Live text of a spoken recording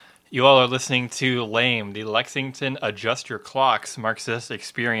You all are listening to Lame, the Lexington Adjust Your Clocks Marxist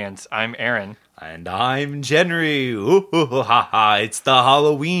Experience. I'm Aaron. And I'm Jenry. Ooh, ha, ha. It's the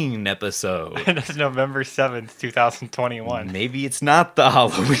Halloween episode. And it's November 7th, 2021. Maybe it's not the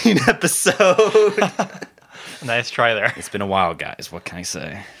Halloween episode. Nice try there. It's been a while, guys. What can I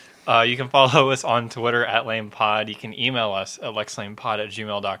say? You can follow us on Twitter at LamePod. You can email us at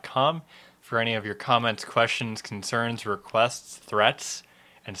lexlamepod@gmail.com for any of your comments, questions, concerns, requests, threats,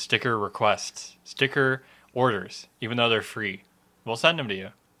 and sticker requests. Sticker orders, even though they're free. We'll send them to you.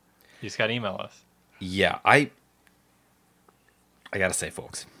 You just got to email us. Yeah, I gotta say,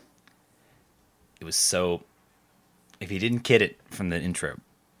 folks, it was so... If you didn't get it from the intro,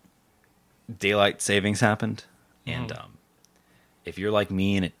 daylight savings happened, and if you're like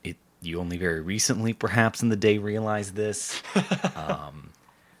me and you only very recently, perhaps in the day, realized this,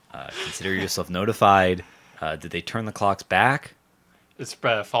 consider yourself notified. Did they turn the clocks back? It's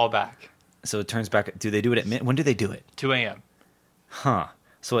fall back. So it turns back. Do they do it at when do they do it? 2 a.m. Huh.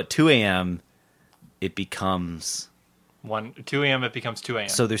 So at 2 a.m. it becomes 2 a.m. it becomes 2 a.m.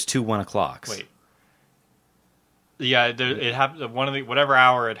 So there's 2 1 o'clocks. Wait. Yeah, it happens. Whatever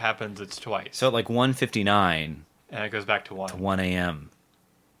hour it happens, it's twice. So at like 1:59, and it goes back to 1. To 1 a.m.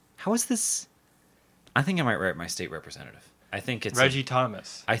 How is this? I think I might write my state representative. I think it's Reggie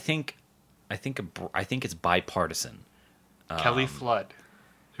Thomas. I think it's bipartisan. Kelly Flood,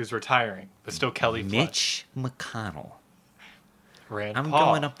 who's retiring, but still Kelly Flood. Mitch McConnell. Rand I'm Paul.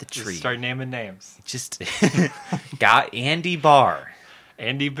 going up the tree. Just start naming names. Just got Andy Barr.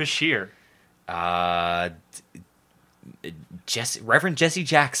 Andy Bashir. Reverend Jesse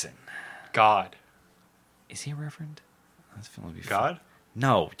Jackson. God. Is he a reverend? That's feeling be God? Fun.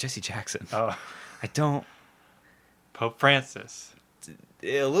 No, Jesse Jackson. Oh. I don't. Pope Francis.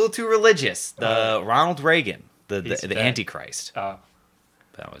 A little too religious. Ronald Reagan. The Antichrist. Oh.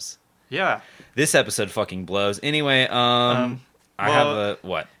 That was... Yeah. This episode fucking blows. Anyway, I have a...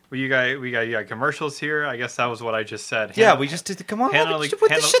 What? You got commercials here. I guess that was what I just said. Yeah, we just did... Come on, shut the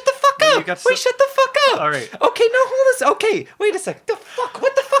fuck up. Wait, shut the fuck up. All right. Okay, no, hold this. Okay, wait a sec. The fuck?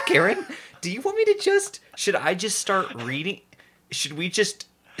 What the fuck, Aaron? Do you want me to just... Should I just start reading? Should we just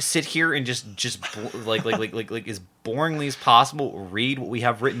sit here and just like as boringly as possible read what we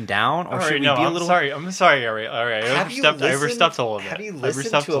have written down, or should we be a little? I'm sorry. All right. I overstepped a little bit. Have you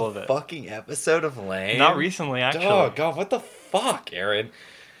listened to a fucking episode of Lame? Not recently, actually. Oh God, what the fuck, Aaron?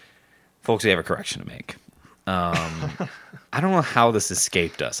 Folks, we have a correction to make. I don't know how this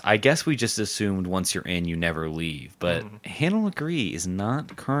escaped us. I guess we just assumed once you're in, you never leave. But Hannah Legree is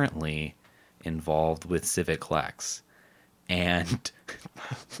not currently involved with Civic Lex. And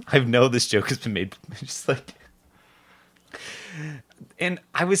I know this joke has been made, just like, and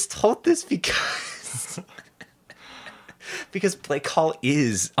I was told this because Blake Hall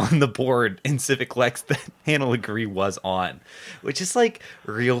is on the board in Civic Lex that Hannah Legree was on, which is like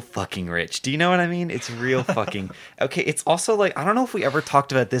real fucking rich. Do you know what I mean? It's real fucking okay. It's also like, I don't know if we ever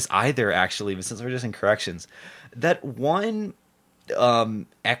talked about this either, actually, but since we're just in corrections, that one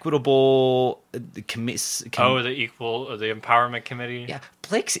equitable the empowerment committee. Yeah,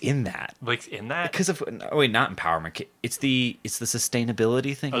 Blake's in that. Because of not empowerment. It's the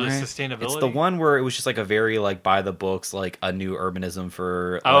sustainability thing. Oh, right? The sustainability. It's the one where it was just like a very like by the books, like a new urbanism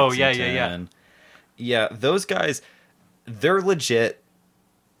for. Oh Lexington. Yeah. Those guys, they're legit,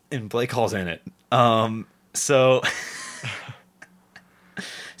 and Blake Hall's in it. So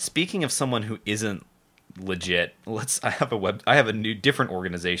speaking of someone who isn't legit, I have a new different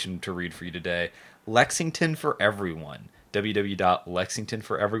organization to read for you today. Lexington for Everyone.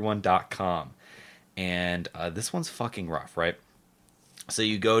 www.lexingtonforeveryone.com. And this one's fucking rough, right? So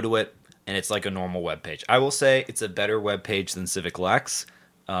you go to it and it's like a normal web page. I will say it's a better web page than Civic Lex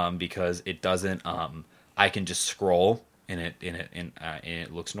because it doesn't I can just scroll and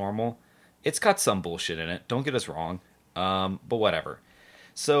it looks normal. It's got some bullshit in it, don't get us wrong. But whatever.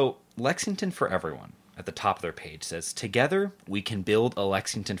 So Lexington for Everyone at the top of their page says, "Together we can build a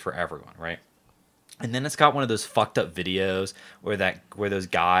Lexington for everyone," right? And then it's got one of those fucked up videos where those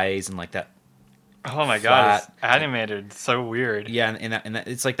guys and like that. Oh my god, it's animated, so weird. Yeah, and that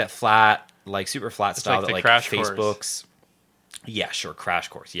it's like that flat, like super flat style like that like Facebook's. Course. Yeah, sure, Crash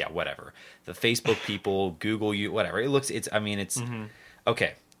Course. Yeah, whatever. The Facebook people, Google you, whatever.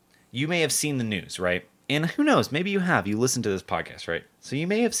 Okay. You may have seen the news, right? And who knows? Maybe you have. You listened to this podcast, right? So you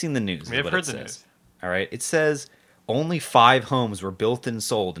may have seen the news. May have heard the news. All right. It says only 5 homes were built and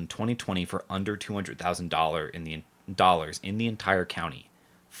sold in 2020 for under $200,000 in the entire county.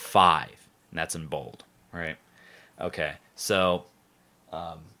 5, and that's in bold. Right. Okay. So,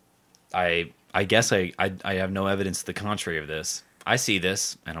 I guess I have no evidence to the contrary of this, I see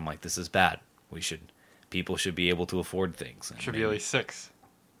this, and I'm like, this is bad. People should be able to afford things. Should be at least 6.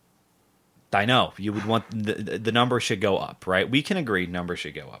 I know you would want the number should go up, right? We can agree numbers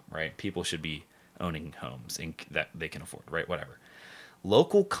should go up, right? People should be owning homes that they can afford, right? Whatever.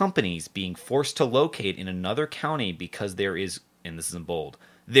 Local companies being forced to locate in another county because there is, and this is in bold,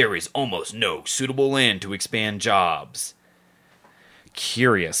 there is almost no suitable land to expand jobs.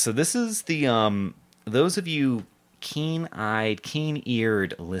 Curious. So this is the those of you keen-eyed,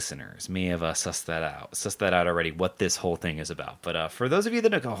 keen-eared listeners may have sussed that out already. What this whole thing is about. But for those of you that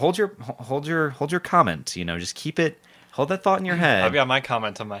don't, hold your comment. Just keep it. Hold that thought in your head. I've got my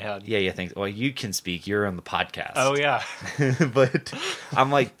comment on my head. Yeah. Thanks. Well, you can speak. You're on the podcast. Oh yeah. But I'm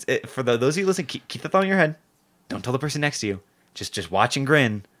like, for those of you listening, keep the thought in your head. Don't tell the person next to you. Just watch and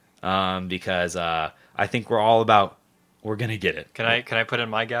grin. Because I think we're gonna get it. Can I put in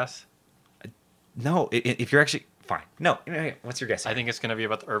my guess? No, if you're actually fine. No, what's your guess? I think it's gonna be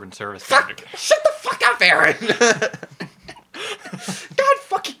about the urban service. Shut the fuck up, Aaron. God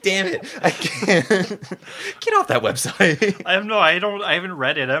fucking damn it! I can't get off that website. I haven't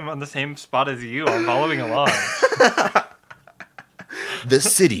read it. I'm on the same spot as you. I'm following along. The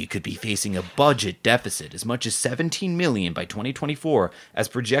city could be facing a budget deficit as much as $17 million by 2024, as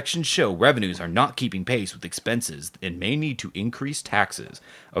projections show revenues are not keeping pace with expenses and may need to increase taxes.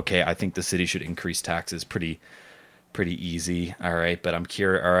 Okay, I think the city should increase taxes pretty easy. All right, but I'm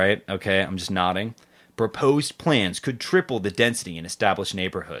curious. All right, okay, I'm just nodding. Proposed plans could triple the density in established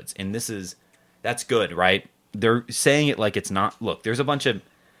neighborhoods, and that's good, right? They're saying it like it's not. Look, there's a bunch of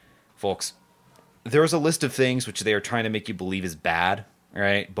folks. There's a list of things which they are trying to make you believe is bad,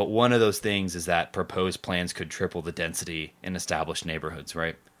 right? But one of those things is that proposed plans could triple the density in established neighborhoods,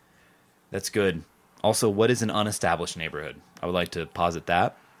 right? That's good. Also, what is an unestablished neighborhood? I would like to posit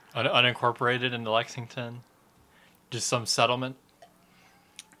that. Unincorporated into Lexington. Just some settlement.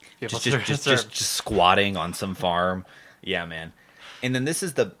 Just squatting on some farm. Yeah, man. And then this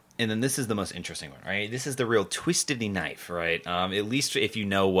is the most interesting one, right? This is the real twist of the knife, right? At least if you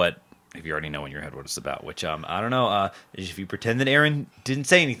already know in your head what it's about, which I don't know. If you pretend that Aaron didn't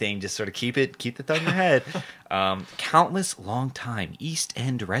say anything, just sort of keep the thought in your head. Countless long-time East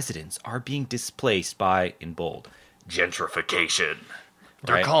End residents are being displaced by, in bold, gentrification.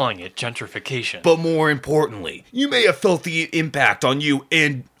 They're calling it gentrification. But more importantly, you may have felt the impact on you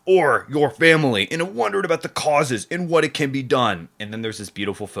or your family and have wondered about the causes and what it can be done. And then there's this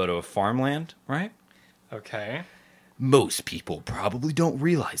beautiful photo of farmland, right? Okay. Most people probably don't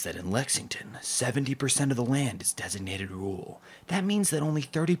realize that in Lexington, 70% of the land is designated rural. That means that only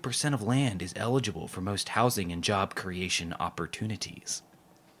 30% of land is eligible for most housing and job creation opportunities.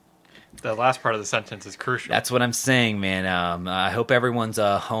 The last part of the sentence is crucial. That's what I'm saying, man. I hope everyone's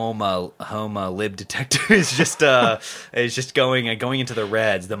home lib detector is just going into the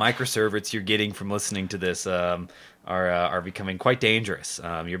reds. The microservices you're getting from listening to this are becoming quite dangerous.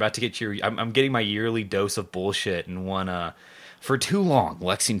 You're about to get I'm getting my yearly dose of bullshit in one. For too long,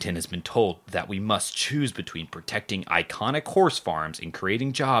 Lexington has been told that we must choose between protecting iconic horse farms and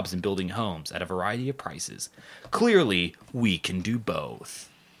creating jobs and building homes at a variety of prices. Clearly, we can do both.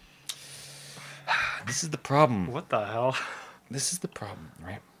 This is the problem. What the hell? This is the problem,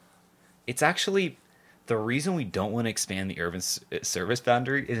 right? It's actually the reason we don't want to expand the urban service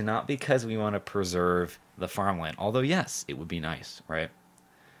boundary is not because we want to preserve the farmland. Although, yes, it would be nice, right?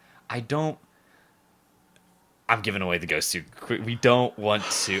 I'm giving away the ghost too. We don't want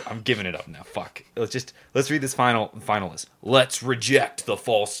to. I'm giving it up now. Fuck. Let's read this final list. Let's reject the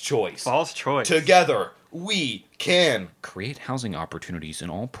false choice. False choice. Together, we can create housing opportunities in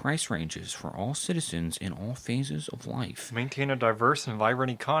all price ranges for all citizens in all phases of life. Maintain a diverse and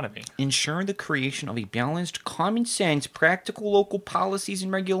vibrant economy. Ensure the creation of a balanced, common sense, practical local policies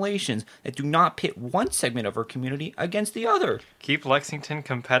and regulations that do not pit one segment of our community against the other. Keep Lexington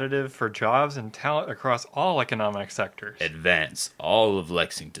competitive for jobs and talent across all economic sectors. Advance all of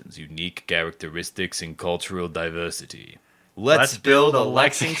Lexington's unique characteristics and cultural diversity. Let's build a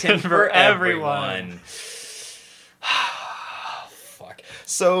Lexington for everyone. Fuck.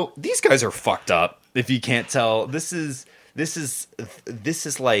 So these guys are fucked up. If you can't tell, this is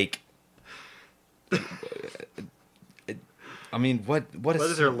like. I mean, what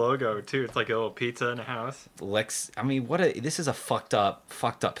is their logo too? It's like a little pizza in a house. This is a fucked up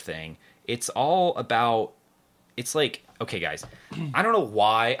thing. It's all about. It's like, okay, guys. I don't know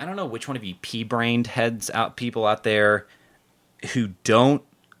why. I don't know which one of you pea-brained people out there who don't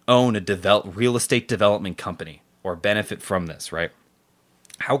own a real estate development company or benefit from this, right?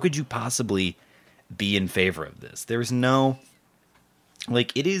 How could you possibly be in favor of this? There's no,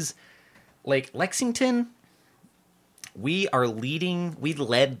 it is, Lexington, we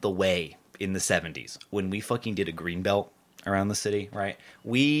led the way in the 70s when we fucking did a green belt around the city, right?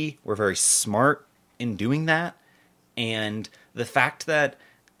 We were very smart in doing that, and the fact that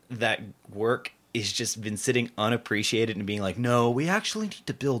that work is just been sitting unappreciated and being like, no, we actually need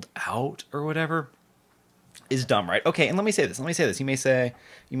to build out or whatever is dumb, right? Okay, and let me say this. You may say,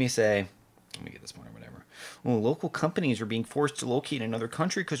 let me get this point or whatever. Well, local companies are being forced to locate in another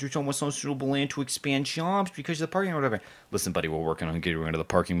country because there's almost no suitable land to expand jobs because of the parking or whatever. Listen, buddy, we're working on getting rid of the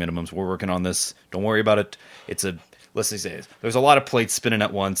parking minimums. We're working on this. Don't worry about it. Let's say this. There's a lot of plates spinning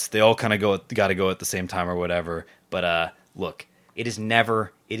at once. They all kind of got to go at the same time or whatever. But look, it is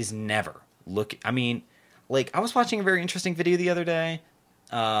never. Look, I mean, like, I was watching a very interesting video the other day,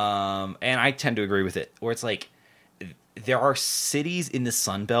 and I tend to agree with it, where it's like, there are cities in the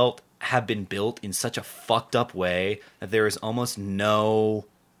Sun Belt have been built in such a fucked up way that there is almost no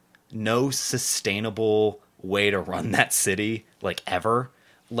sustainable way to run that city, like, ever.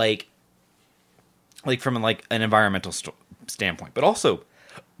 Like from, like, an environmental standpoint, but also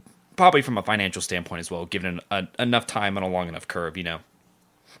probably from a financial standpoint as well, given enough time and a long enough curve, you know?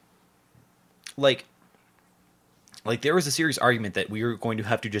 Like there was a serious argument that we were going to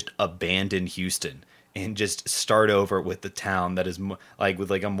have to just abandon Houston and just start over with the town that is with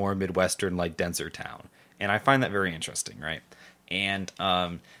like a more Midwestern, like, denser town. And I find that very interesting, right? And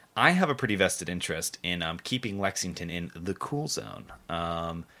I have a pretty vested interest in keeping Lexington in the cool zone.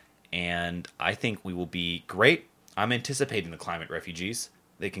 And I think we will be great. I'm anticipating the climate refugees.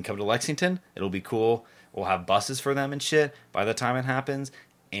 They can come to Lexington. It'll be cool. We'll have buses for them and shit by the time it happens.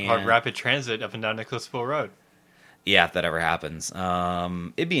 And rapid transit up and down Nicholasville Road. Yeah, if that ever happens.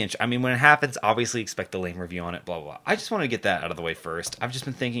 It'd be interesting. I mean, when it happens, obviously expect a lame review on it, blah, blah, blah. I just want to get that out of the way first. I've just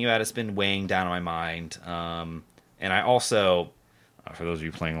been thinking about it. It's been weighing down on my mind. And I also, for those of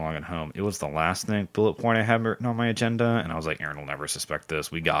you playing along at home, it was the last bullet point I had written on my agenda, and I was like, Aaron will never suspect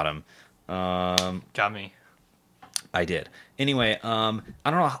this. We got him. Got me. I did. Anyway, I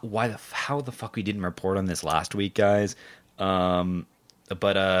don't know how the fuck we didn't report on this last week, guys. But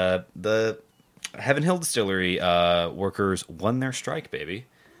the Heaven Hill Distillery workers won their strike, baby.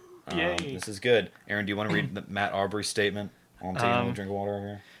 Yay. This is good. Aaron, do you want to read Matt Aubrey's statement? I'm taking a drink of water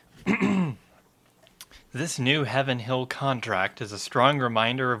over here. This new Heaven Hill contract is a strong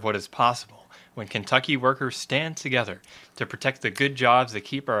reminder of what is possible when Kentucky workers stand together to protect the good jobs that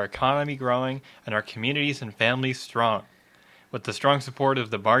keep our economy growing and our communities and families strong. With the strong support of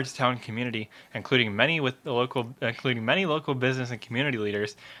the Bardstown community, including many local business and community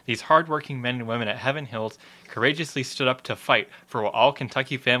leaders, these hardworking men and women at Heaven Hills courageously stood up to fight for what all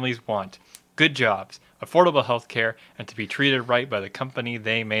Kentucky families want: good jobs, affordable health care, and to be treated right by the company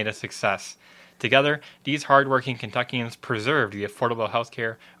they made a success. Together, these hardworking Kentuckians preserved the affordable health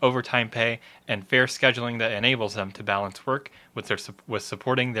care, overtime pay, and fair scheduling that enables them to balance work with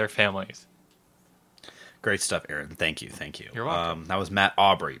supporting their families. Great stuff, Aaron. Thank you. You're welcome. That was Matt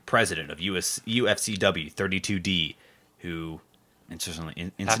Aubrey, president of UFCW 32D, who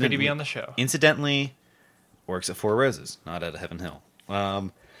happy to be on the show. Incidentally, works at Four Roses, not at Heaven Hill.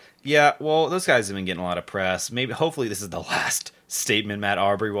 Yeah, well, those guys have been getting a lot of press. Hopefully this is the last statement Matt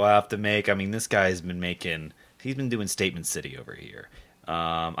Aubrey will have to make. I mean, this guy's been he's been doing Statement City over here.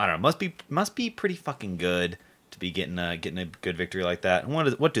 I don't know, must be pretty fucking good to be getting a good victory like that. And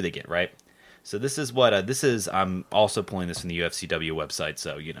what do they get, right? So this is I'm also pulling this from the UFCW website,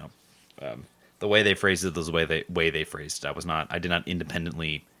 so, you know, the way they phrased it was the way they phrased it. I did not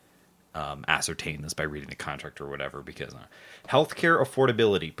independently ascertain this by reading the contract or whatever, because healthcare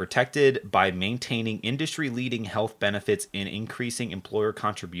affordability protected by maintaining industry-leading health benefits and increasing employer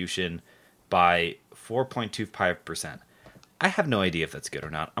contribution by 4.25%. I have no idea if that's good or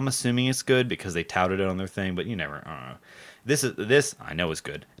not. I'm assuming it's good because they touted it on their thing, but you never. I don't know. This I know is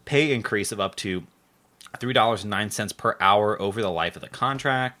good. Pay increase of up to $3.09 per hour over the life of the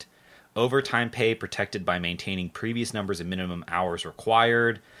contract. Overtime pay protected by maintaining previous numbers of minimum hours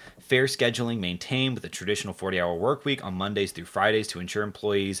required. Fair scheduling maintained with a traditional 40-hour work week on Mondays through Fridays to ensure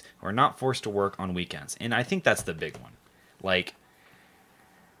employees are not forced to work on weekends. And I think that's the big one. Like,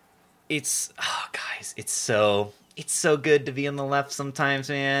 guys, it's so good to be on the left sometimes,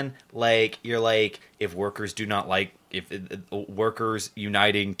 man. Like, you're like, if workers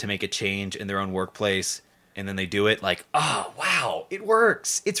uniting to make a change in their own workplace, and then they do it, like, oh, wow, it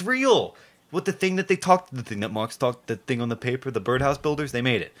works. It's real. What the thing that Marx talked, the thing on the paper, the birdhouse builders, they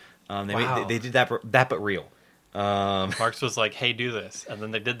made it. They did that but real. Marx was like, hey, do this. And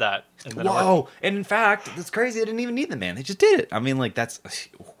then they did that. And then whoa. And in fact, it's crazy. They didn't even need the man. They just did it. I mean, like, that's,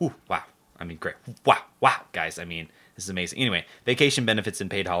 wow. I mean, great. Wow, guys. I mean, This is amazing. Anyway, vacation benefits and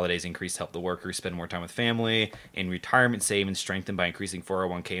paid holidays increase to help the workers spend more time with family, and retirement savings strengthened by increasing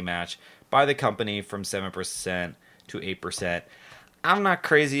 401k match by the company from 7% to 8%. I'm not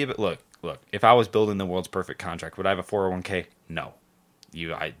crazy, but look, if I was building the world's perfect contract, would I have a 401k? No.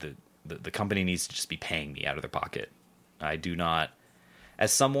 The company needs to just be paying me out of their pocket. I do not.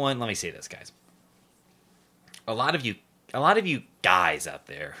 As someone, let me say this, guys. A lot of you guys out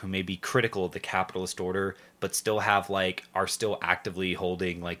there who may be critical of the capitalist order, but still have are still actively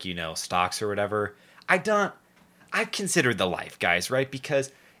holding stocks or whatever. I've considered the life, guys, right?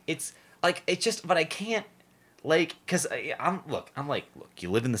 Because it's just, but I can't, because look, you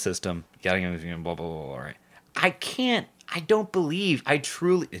live in the system, you gotta blah, blah, blah, all right. I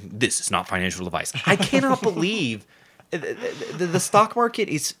truly, this is not financial advice. I cannot believe the stock market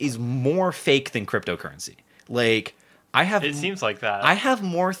is more fake than cryptocurrency. It seems like that. I have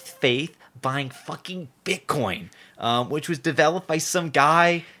more faith buying fucking Bitcoin, which was developed by some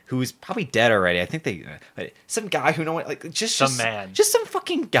guy who is probably dead already. I think some guy who just some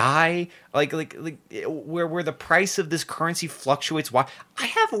fucking guy where the price of this currency fluctuates. Why? I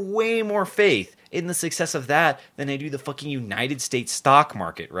have way more faith in the success of that than I do the fucking United States stock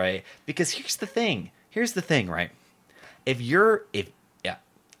market, right? Because here's the thing, right?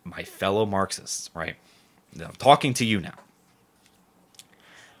 My fellow Marxists, right? I'm talking to you now.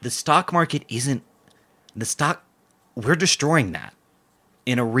 The stock market isn't the stock. We're destroying that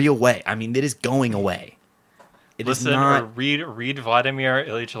in a real way. I mean, it is going away. Listen or read Vladimir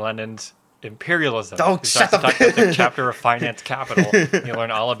Ilyich Lenin's Imperialism. Oh, shut up. The chapter of Finance Capital. You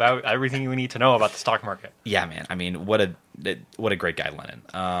learn all about everything you need to know about the stock market. Yeah, man. I mean, what a great guy, Lenin.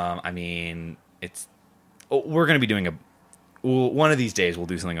 I mean, we're going to be doing one of these days we'll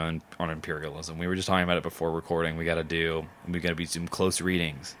do something on imperialism. We were just talking about it before recording. We got to be some close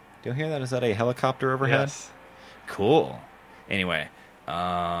readings. Do you hear that? Is that a helicopter overhead? Yes. Cool. Anyway,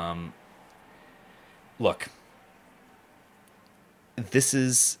 look, this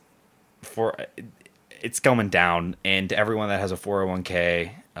is it's coming down, and to everyone that has a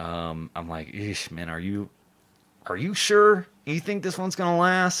 401k, I'm like, eesh, man, are you sure you think this one's gonna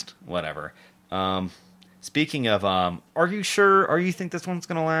last? Whatever. Speaking of, are you sure? Are you think this one's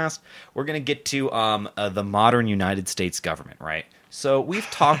going to last? We're going to get to the modern United States government, right? So we've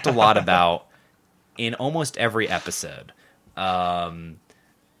talked a lot about, in almost every episode, that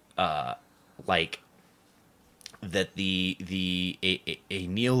a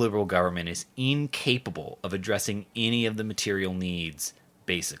neoliberal government is incapable of addressing any of the material needs,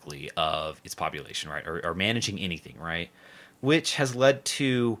 basically, of its population, right? Or managing anything, right? Which has led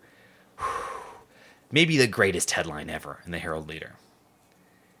to maybe the greatest headline ever in the Herald Leader.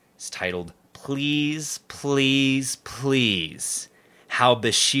 It's titled, "Please, Please, Please, How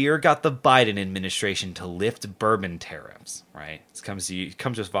Bashir Got the Biden Administration to Lift Bourbon Tariffs." Right? It comes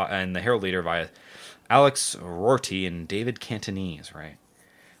just in the Herald Leader via Alex Rorty and David Cantonese, right?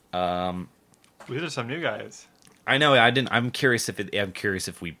 These are some new guys. I know. I'm curious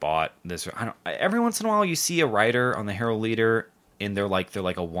if we bought this. Every once in a while, you see a writer on the Herald Leader, and they're like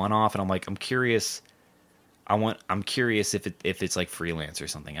a one-off, and I'm curious. I'm curious if it's like freelance or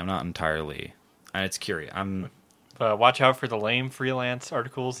something. I'm not entirely. It's curious. Watch out for the lame freelance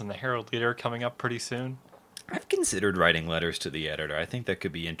articles in the Herald Leader coming up pretty soon. I've considered writing letters to the editor. I think that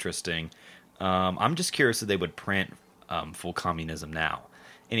could be interesting. I'm just curious if they would print full communism now.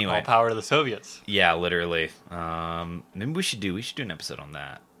 Anyway, all power to the Soviets. Yeah, literally. Maybe we should do an episode on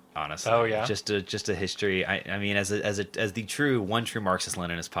that. Honestly, oh yeah, just a history. I mean, as the one true Marxist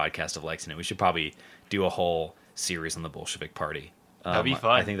Leninist podcast of Lexington, we should probably do a whole series on the Bolshevik Party. That'd be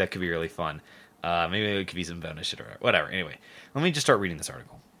fun. I think that could be really fun. Maybe it could be some bonus shit or whatever. Anyway, let me just start reading this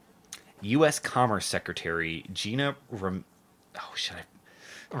article. U.S. Commerce Secretary Gina Raimondo. I should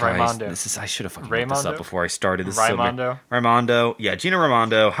have fucking looked this up before I started. This Raimondo. Raimondo. Yeah, Gina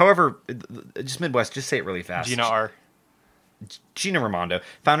Raimondo. However, just Midwest, just say it really fast. Gina Raimondo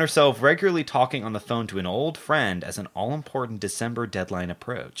found herself regularly talking on the phone to an old friend as an all-important December deadline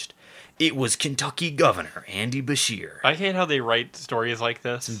approached. It was Kentucky Governor Andy Bashir. I hate how they write stories like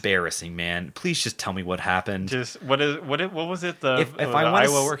this. It's embarrassing, man. Please just tell me what happened. Just what was it? The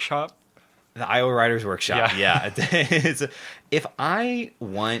Iowa workshop? The Iowa Writers Workshop. Yeah. If I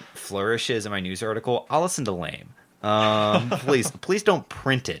want flourishes in my news article, I'll listen to Lame. Please don't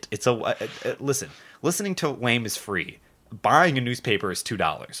print it. It's listening to Lame is free. Buying a newspaper is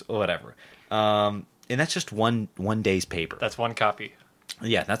 $2 or whatever. And that's just one day's paper. That's one copy.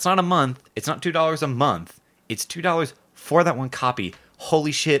 Yeah, that's not a month. It's not $2 a month. It's $2 for that one copy.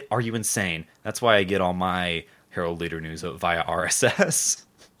 Holy shit, are you insane? That's why I get all my Herald Leader news via RSS.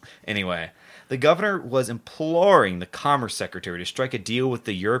 Anyway, The governor was imploring the Commerce Secretary to strike a deal with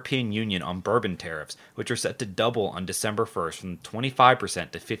the European Union on bourbon tariffs, which are set to double on December 1st from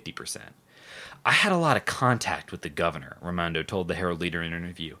 25% to 50%. I had a lot of contact with the governor, Raimondo told the Herald Leader in an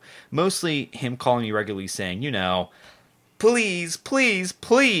interview. Mostly him calling me regularly saying, please, please,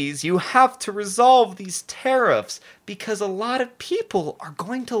 please, you have to resolve these tariffs because a lot of people are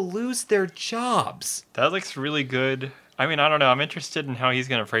going to lose their jobs. That looks really good. I mean, I don't know. I'm interested in how he's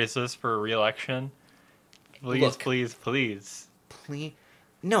going to phrase this for re-election. Please, Look, please, please. Please.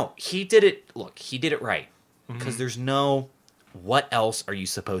 No, he did it. Look, he did it right. Because there's no, what else are you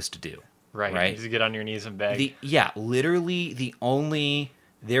supposed to do? Right. Just get on your knees and beg.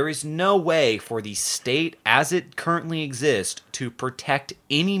 There is no way for the state as it currently exists to protect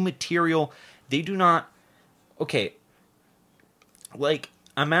any material. They do not. Okay. Like,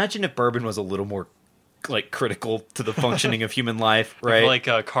 imagine if bourbon was a little more, like, critical to the functioning of human life, right?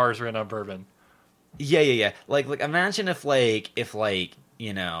 Like cars ran on bourbon. Yeah. Like, imagine if like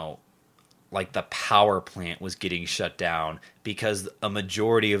the power plant was getting shut down because a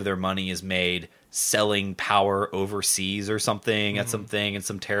majority of their money is made selling power overseas or something at something, and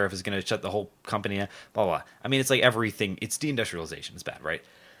some tariff is going to shut the whole company down, blah, blah. I mean, it's like everything. It's deindustrialization. It's bad, right?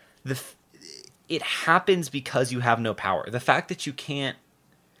 It happens because you have no power. The fact that you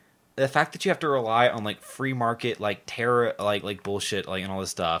have to rely on like free market, like terror, like bullshit, like and all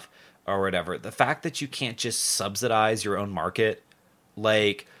this stuff or whatever. The fact that you can't just subsidize your own market,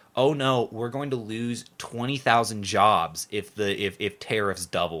 like, oh no, we're going to lose 20,000 jobs if tariffs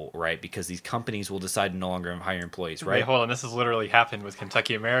double, right? Because these companies will decide to no longer hire employees, right? Wait, hold on, this has literally happened with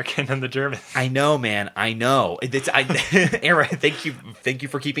Kentucky American and the Germans. I know, man. I know. Aaron, thank you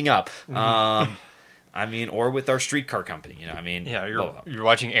for keeping up. I mean, or with our streetcar company, Yeah, you're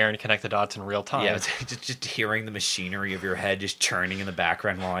watching Aaron connect the dots in real time. Yeah, just hearing the machinery of your head just churning in the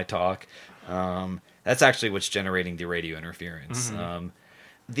background while I talk. That's actually what's generating the radio interference.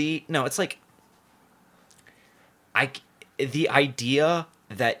 It's like the idea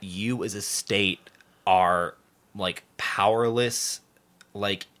that you as a state are like powerless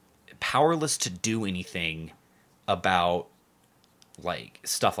to do anything about like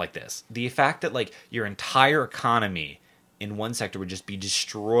stuff like this. The fact that like your entire economy in one sector would just be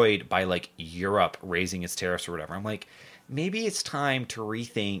destroyed by like Europe raising its tariffs or whatever. I'm like, maybe it's time to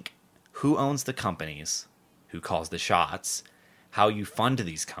rethink who owns the companies, who calls the shots, how you fund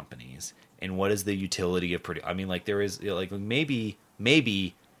these companies, and what is the utility of I mean, like, there is like maybe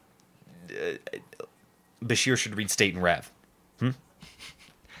Bashir should read State and Rev. We'll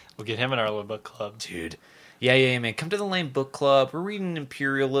get him in our little book club, dude. Yeah, man. Come to the Lame Book Club. We're reading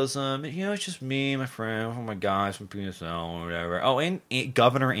Imperialism. It's just me, my friend, my guys from PSL or whatever. Oh, and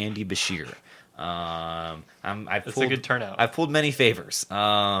Governor Andy Bashir. That's a good turnout. I've pulled many favors.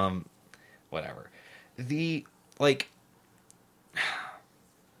 Whatever. I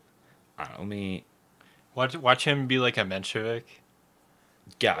don't know, watch him be like a Menshevik.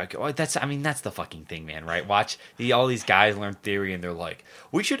 Yeah, that's the fucking thing, man, right? Watch all these guys learn theory and they're like,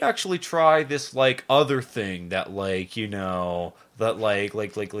 we should actually try this like other thing that like, that like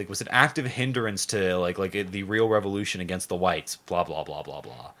was an active hindrance to like the real revolution against the whites, blah blah blah blah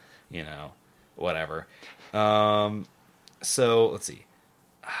blah. Whatever. So let's see.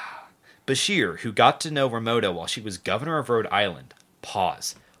 Bashir, who got to know Raimondo while she was governor of Rhode Island.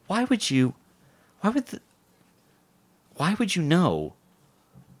 Pause. Why would you know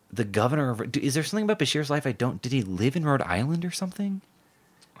the governor of... Is there something about Bashir's life I don't... Did he live in Rhode Island or something?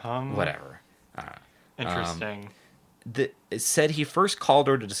 Whatever. Interesting. It said he first called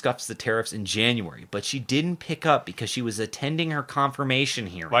her to discuss the tariffs in January, but she didn't pick up because she was attending her confirmation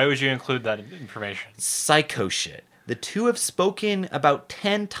hearing. Why would you include that information? Psycho shit. The two have spoken about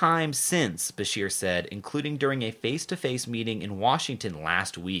 10 times since, Bashir said, including during a face-to-face meeting in Washington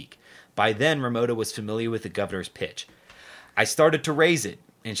last week. By then, Raimondo was familiar with the governor's pitch. I started to raise it,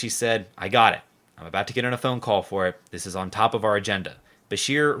 and she said, I got it. I'm about to get on a phone call for it. This is on top of our agenda.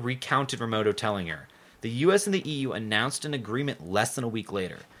 Bashir recounted Raimondo telling her, the U.S. and the EU announced an agreement less than a week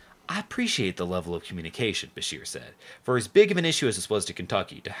later. I appreciate the level of communication, Bashir said. For as big of an issue as this was to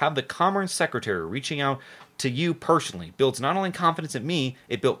Kentucky, to have the Commerce Secretary reaching out to you personally builds not only confidence in me,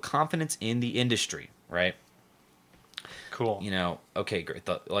 it built confidence in the industry, right? Cool. Okay, great.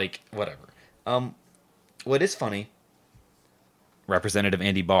 Whatever. What is funny, Representative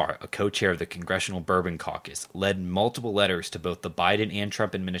Andy Barr, a co-chair of the Congressional Bourbon Caucus, led multiple letters to both the Biden and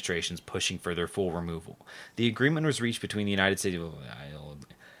Trump administrations pushing for their full removal. The agreement was reached between the United States...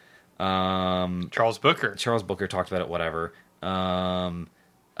 Charles Booker talked about it, whatever.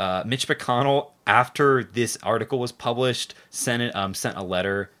 Mitch McConnell, after this article was published, sent a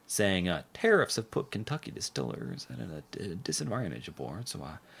letter saying tariffs have put Kentucky distillers at a disadvantage aboard, so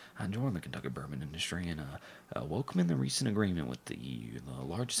I joined the Kentucky bourbon industry and welcoming the recent agreement with the EU, the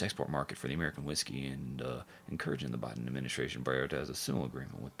largest export market for the American whiskey, and encouraging the Biden administration to prioritize a similar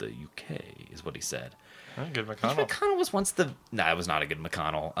agreement with the UK, is what he said. Good Mitch McConnell. McConnell was once the... No, I was not a good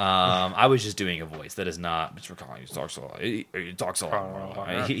McConnell. I was just doing a voice. That is not... Mitch McConnell, he talks a lot. He talks a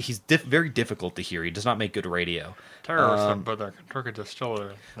lot. He's very difficult to hear. He does not make good radio. Terrorists, but they're Kentucky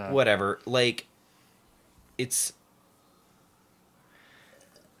distiller. No. Whatever. Like, it's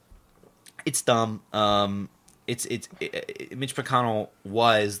dumb. Mitch McConnell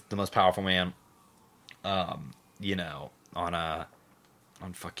was the most powerful man,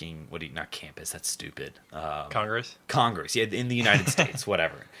 on fucking, not campus, that's stupid. Congress, yeah, in the United States,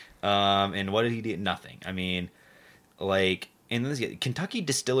 whatever. And what did he do? Nothing. I mean, like, in this Kentucky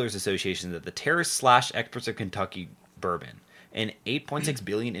Distillers Association, that the terrorists / experts of Kentucky bourbon, an 8.6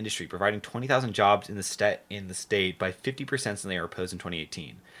 billion industry providing 20,000 jobs in the state by 50% since they were opposed in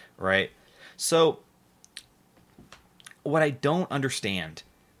 2018, right? So, what I don't understand,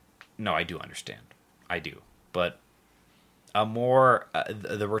 no, I do understand, I do, but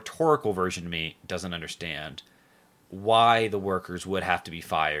the rhetorical version of me doesn't understand why the workers would have to be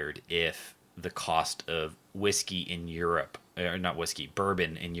fired if the cost of whiskey in Europe, or not whiskey,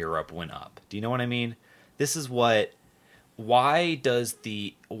 bourbon in Europe went up. Do you know what I mean? This is why does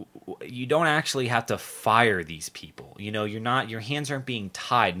you don't actually have to fire these people. You know, your hands aren't being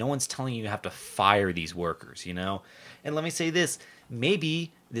tied. No one's telling you have to fire these workers, you know? And let me say this,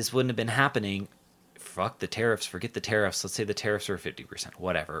 maybe this wouldn't have been happening. Fuck the tariffs, forget the tariffs. Let's say the tariffs are 50%,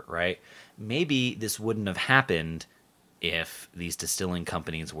 whatever, right? Maybe this wouldn't have happened if these distilling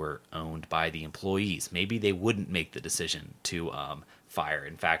companies were owned by the employees. Maybe they wouldn't make the decision to fire.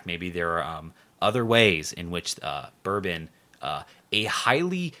 In fact, maybe there are other ways in which bourbon, a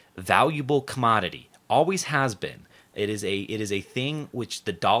highly valuable commodity, always has been. It is a thing which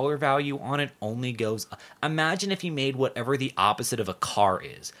the dollar value on it only goes. Imagine if you made whatever the opposite of a car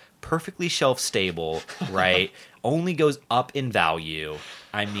is. Perfectly shelf stable, right? Only goes up in value.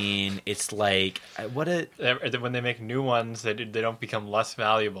 I mean, it's like when they make new ones, they don't become less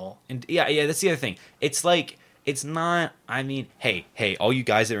valuable. And yeah, that's the other thing. It's like, it's not. I mean, hey, all you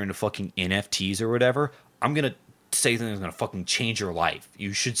guys that are into fucking NFTs or whatever, I'm gonna say something that's gonna fucking change your life.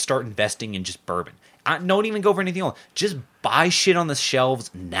 You should start investing in just bourbon. Don't even go for anything else. Just buy shit on the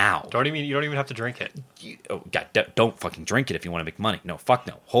shelves now. You don't even have to drink it. God, don't fucking drink it if you want to make money. No, fuck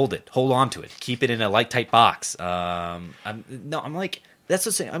no. Hold on to it. Keep it in a light tight box. I'm like, that's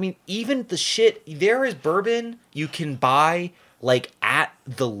the same. I mean, even the shit, there is bourbon you can buy like at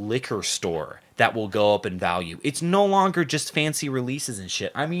the liquor store that will go up in value. It's no longer just fancy releases and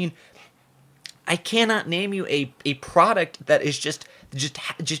shit. I mean, I cannot name you a product that is just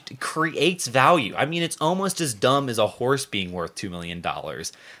creates value. I mean, it's almost as dumb as a horse being worth $2 million.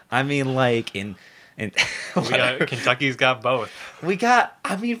 I mean, like Kentucky's got both. We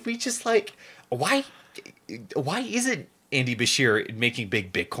just like, why isn't Andy Bashir making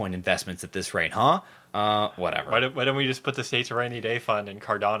big Bitcoin investments at this rate, huh? Whatever. Why don't we just put the state's rainy day fund in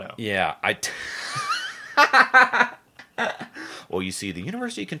Cardano? Yeah, well, you see, the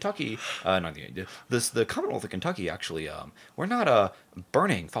University of Kentucky, the Commonwealth of Kentucky, actually, we're not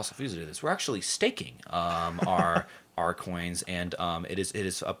burning fossil fuels to do this. We're actually staking our coins, and it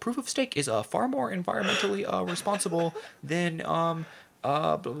is a proof of stake is far more environmentally responsible than blah,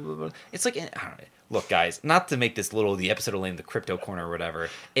 blah, blah, blah. It's like, I don't know. Look, guys, not to make this the episode of Lane the Crypto Corner or whatever.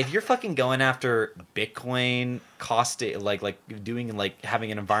 If you're fucking going after Bitcoin cost, like doing like having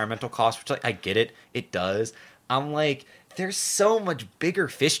an environmental cost, which like I get it does. I'm like, there's so much bigger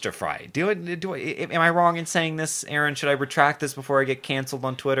fish to fry. Am I wrong in saying this, Aaron? Should I retract this before I get canceled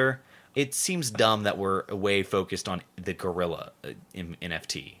on Twitter? It seems dumb that we're way focused on the gorilla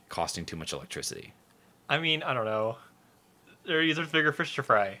NFT costing too much electricity. I mean, I don't know. There's bigger fish to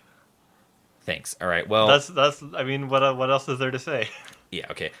fry. Thanks. All right. Well, that's. I mean, what else is there to say? Yeah.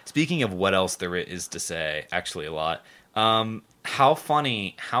 Okay. Speaking of what else there is to say, actually a lot. How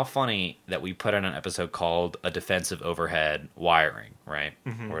funny that we put on an episode called "A Defensive Overhead Wiring," right?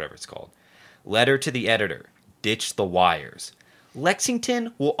 Mm-hmm. Or whatever it's called. Letter to the editor: ditch the wires.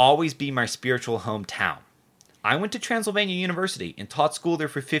 Lexington will always be my spiritual hometown. I went to Transylvania University and taught school there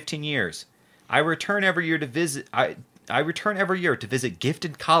for 15 years. I return every year to visit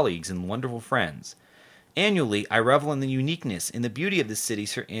gifted colleagues and wonderful friends. Annually, I revel in the uniqueness and the beauty of this city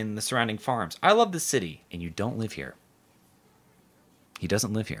in the surrounding farms. I love this city, and you don't live here. He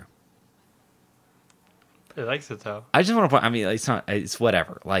doesn't live here. He likes it though. I just want to point. I mean, it's not. It's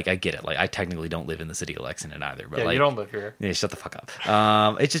whatever. Like, I get it. Like, I technically don't live in the city of Lexington either. But Yeah, like, you don't live here. yeah, shut the fuck up.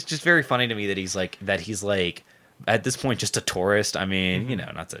 It's just very funny to me that he's like at this point just a tourist. I mean, you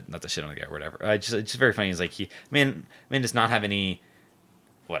know, not to shit on the guy or whatever. It's just very funny. He's like, man does not have any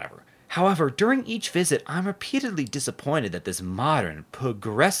whatever. However, during each visit, I'm repeatedly disappointed that this modern,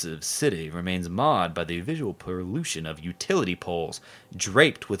 progressive city remains marred by the visual pollution of utility poles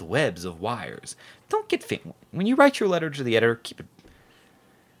draped with webs of wires. Don't get when you write your letter to the editor,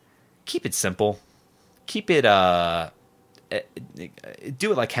 keep it simple. Keep it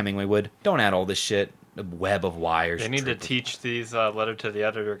do it like Hemingway would. Don't add all this shit, a web of wires. They need to teach these letter to the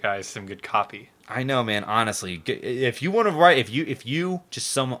editor guys some good copy. I know, man. Honestly, if you want to write, if you just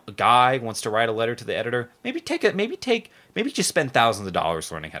some guy wants to write a letter to the editor, maybe just spend thousands of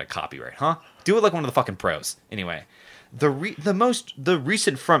dollars learning how to copyright, huh? Do it like one of the fucking pros. Anyway, the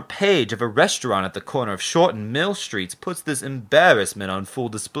recent front page of a restaurant at the corner of Short and Mill Streets puts this embarrassment on full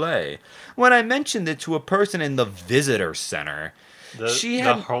display. When I mentioned it to a person in the visitor center,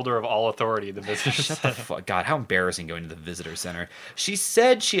 The holder of all authority, the visitor Shut center. the fuck. God, how embarrassing going to the visitor center. She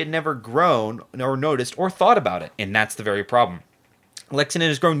said she had never grown or noticed or thought about it, and that's the very problem. Lexington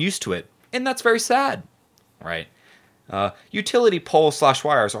has grown used to it, and that's very sad. Right? Utility poles /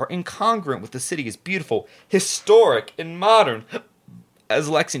 wires are incongruent with the city as beautiful, historic, and modern as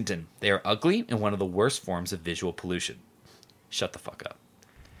Lexington. They are ugly and one of the worst forms of visual pollution. Shut the fuck up.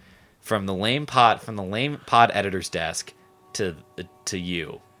 From the lame pod editor's desk to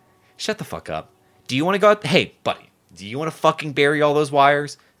you. Shut the fuck up. Do you want to go out? Hey, buddy, do you want to fucking bury all those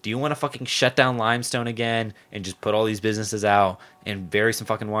wires? Do you want to fucking shut down Limestone again and just put all these businesses out and bury some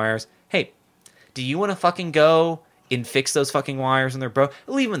fucking wires? Hey, do you want to fucking go and fix those fucking wires and they're broke?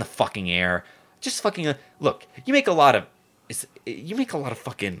 Leave them in the fucking air. Just fucking look. You make a lot of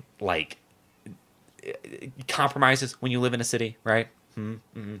fucking like compromises when you live in a city, right?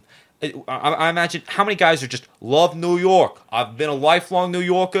 Mm-hmm. I imagine how many guys are just love New York. I've been a lifelong New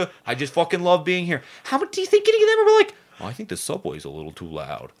Yorker. I just fucking love being here. How much do you think any of them are like, oh, I think the subway's a little too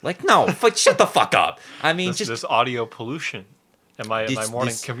loud? Like, no, shut the fuck up. I mean, this audio pollution in my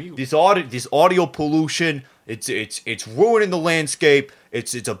morning commute. This audio pollution. It's ruining the landscape.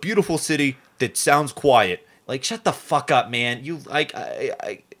 It's a beautiful city that sounds quiet. Like, shut the fuck up, man. You like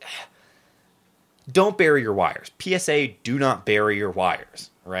don't bury your wires. PSA: do not bury your wires.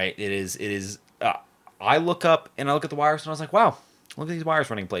 Right? It is. I look up and I look at the wires and I was like, wow, look at these wires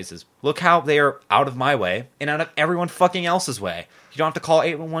running places. Look how they are out of my way and out of everyone fucking else's way. You don't have to call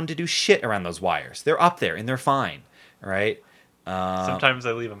 811 to do shit around those wires. They're up there and they're fine. Right? Sometimes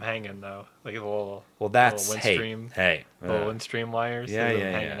I leave them hanging though, like a little. Well, that's little windstream, little windstream wires. Yeah,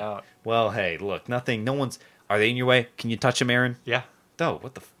 hanging out. Well, hey, look, nothing. No one's. Are they in your way? Can you touch them, Aaron? Yeah. Oh,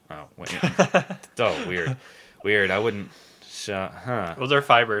 what the? Oh, wait. Oh, weird. I wouldn't. Huh. Well, they're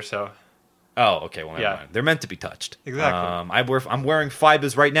fiber, so. Oh, okay. Well, never mind. They're meant to be touched. Exactly. I'm wearing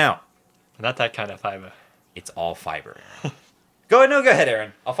fibers right now. Not that kind of fiber. It's all fiber. Go ahead,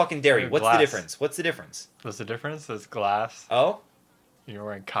 Aaron. I'll fucking dare you. What's glass. the difference? What's the difference? What's the difference? It's glass. Oh. You're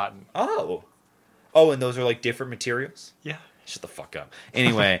wearing cotton. Oh, and those are like different materials? Yeah. Shut the fuck up.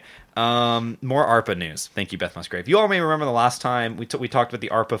 Anyway, more ARPA news. Thank you, Beth Musgrave. You all may remember the last time we talked about the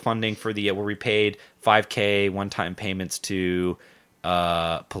ARPA funding for the where we paid $5,000 one-time payments to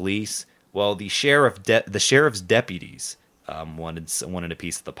police. Well, the sheriff's deputies wanted a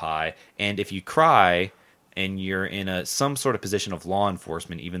piece of the pie. And if you cry and you're in some sort of position of law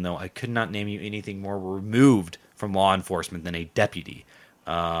enforcement, even though I could not name you anything more removed from law enforcement than a deputy.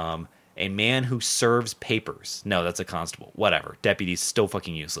 A man who serves papers. No, that's a constable. Whatever. Deputy's still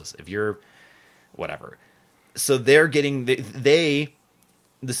fucking useless. If you're... Whatever. So they're getting... They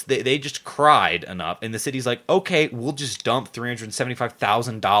just cried enough, and the city's like, okay, we'll just dump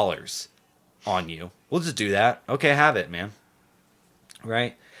 $375,000 on you. We'll just do that. Okay, have it, man.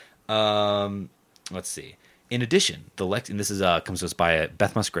 Right? Let's see. In addition, and this is comes to us by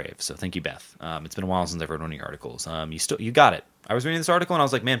Beth Musgrave, so thank you, Beth. It's been a while since I've read one of your articles. You got it. I was reading this article and I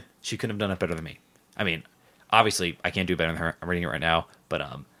was like, man, she couldn't have done it better than me. I mean, obviously, I can't do it better than her. I'm reading it right now, but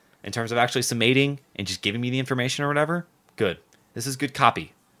in terms of actually summating and just giving me the information or whatever, good. This is good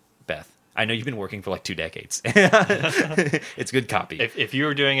copy, Beth. I know you've been working for like 2 decades. It's good copy. If you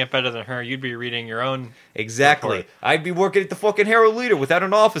were doing it better than her, you'd be reading your own. Exactly. report. I'd be working at the fucking Herald Leader without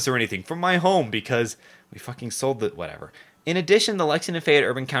an office or anything from my home because we fucking sold the whatever. In addition, the Lexington-Fayette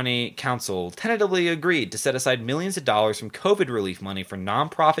Urban County Council tentatively agreed to set aside millions of dollars from COVID relief money for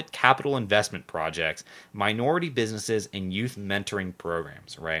nonprofit capital investment projects, minority businesses, and youth mentoring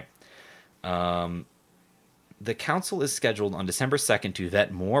programs, right? The council is scheduled on December 2nd to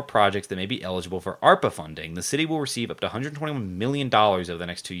vet more projects that may be eligible for ARPA funding. The city will receive up to $121 million over the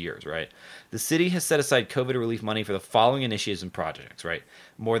next 2 years, right? The city has set aside COVID relief money for the following initiatives and projects, right?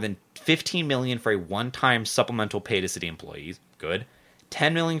 More than $15 million for a one-time supplemental pay to city employees. Good.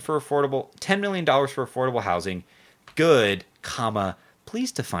 $10 million for affordable housing. Good, comma,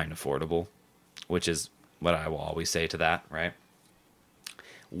 please define affordable, which is what I will always say to that, right?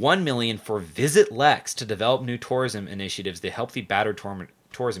 $1 million for Visit Lex to develop new tourism initiatives that help the battered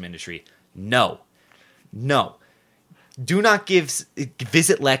tourism industry. No. Do not give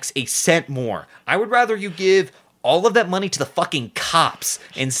Visit Lex a cent more. I would rather you give all of that money to the fucking cops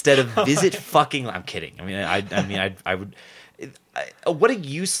instead of Visit fucking. I'm kidding. I would. What a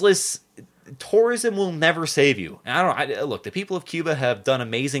useless. Tourism will never save you. Look, the people of Cuba have done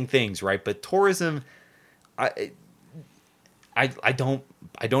amazing things, right? But tourism, I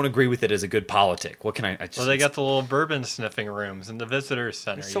don't agree with it as a good politic. What can I just, well, they got the little bourbon sniffing rooms in the visitor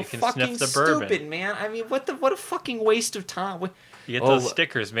center. So you can fucking sniff the bourbon. stupid, man. I mean, what a fucking waste of time. You get those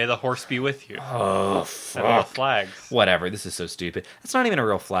stickers. May the horse be with you. Oh, And little fuck. flags. Whatever. This is so stupid. That's not even a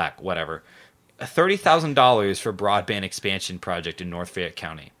real flag. Whatever. $30,000 for broadband expansion project in North Fayette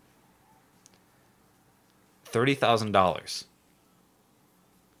County. $30,000.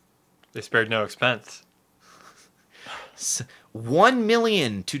 They spared no expense. $1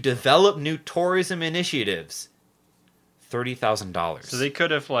 million to develop new tourism initiatives. $30,000. So they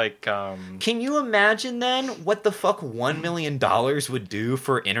could have Can you imagine then what the fuck $1 million would do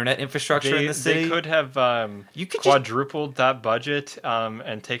for internet infrastructure in the city? They could have You could quadrupled that budget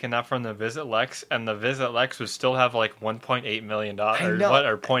and taken that from the Visit Lex, and the Visit Lex would still have like $1.8 million or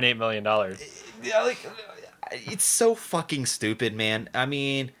 $0.8 million. Yeah, like, it's so fucking stupid, man. I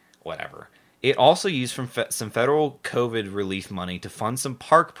mean, whatever. It also used some federal COVID relief money to fund some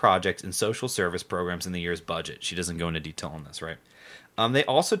park projects and social service programs in the year's budget. She doesn't go into detail on this, right? They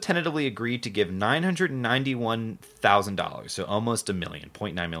also tentatively agreed to give $991,000, so almost $1 million,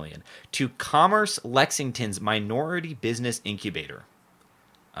 $0.9 million, to Commerce Lexington's minority business incubator.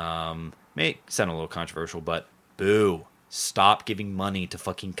 May sound a little controversial, but boo. Stop giving money to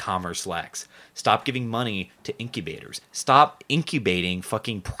fucking Commerce Lex. Stop giving money to incubators. Stop incubating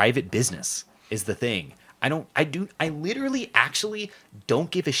fucking private business is the thing. I literally actually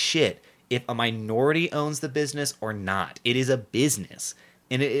don't give a shit if a minority owns the business or not. It is a business.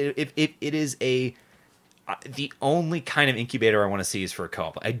 And if it is the only kind of incubator I want to see is for a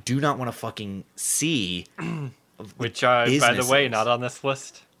co-op. I do not want to fucking see Which, by the way, not on this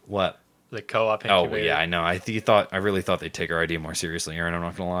list. What? The co-op incubator. Oh, yeah, I know. I really thought they'd take our idea more seriously, Aaron. I'm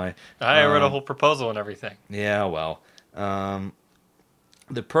not going to lie. I wrote a whole proposal and everything. Yeah, well.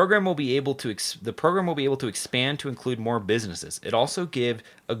 The program will be able to expand to include more businesses. It also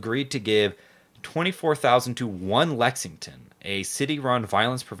agreed to give $24,000 to One Lexington, a city-run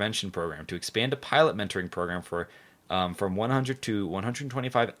violence prevention program, to expand a pilot mentoring program for from 100 to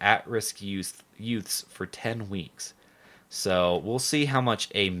 125 at-risk youths for 10 weeks. So we'll see how much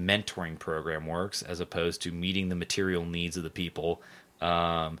a mentoring program works as opposed to meeting the material needs of the people.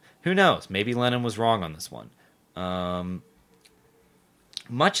 Who knows? Maybe Lennon was wrong on this one.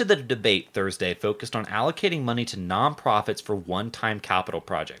 Much of the debate Thursday focused on allocating money to nonprofits for one-time capital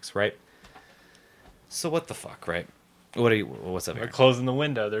projects, right? So what the fuck, right? What's up here? They're closing the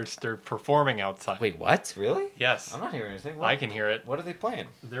window. They're performing outside. Wait, what? Really? Yes. I'm not hearing anything. I can hear it. What are they playing?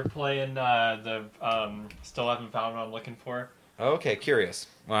 They're playing the Still Haven't Found What I'm Looking For. Okay, curious.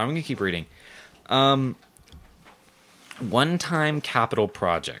 Well, I'm going to keep reading. One-time capital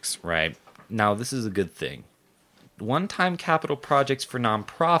projects, right? Now, this is a good thing. One-time capital projects for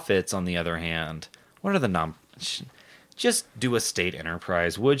nonprofits, on the other hand, what are the Just do a state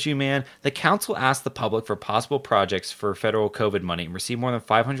enterprise, would you, man? The council asked the public for possible projects for federal COVID money and received more than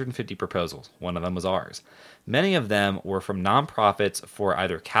 550 proposals. One of them was ours. Many of them were from nonprofits for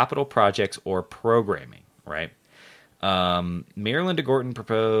either capital projects or programming, right? Mayor Linda Gorton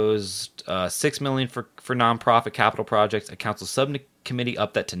proposed $6 million for nonprofit capital projects. A council subcommittee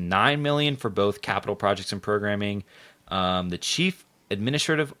upped that to $9 million for both capital projects and programming. The chief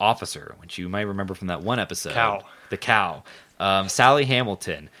administrative officer, which you might remember from that one episode, the cow, Sally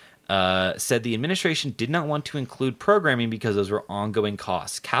Hamilton, said the administration did not want to include programming because those were ongoing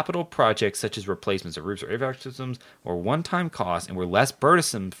costs. Capital projects such as replacements of roofs or HVAC systems were one-time costs and were less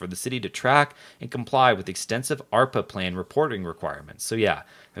burdensome for the city to track and comply with extensive ARPA plan reporting requirements. So yeah,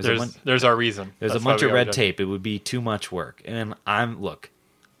 there's our reason. There's That's a bunch of red done. tape. It would be too much work, and I'm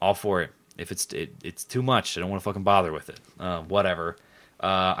all for it. If it's too much, I don't want to fucking bother with it. Whatever.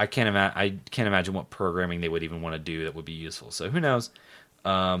 I can't imagine what programming they would even want to do that would be useful. So who knows?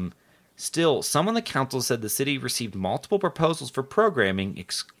 Still, some on the council said the city received multiple proposals for programming,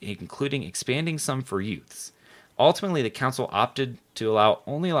 including expanding some for youths. Ultimately, the council opted to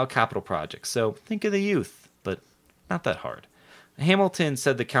only allow capital projects. So think of the youth, but not that hard. Hamilton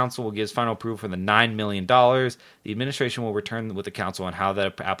said the council will give its final approval for the $9 million. The administration will return with the council on how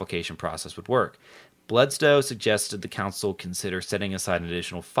that application process would work. Bledsoe suggested the council consider setting aside an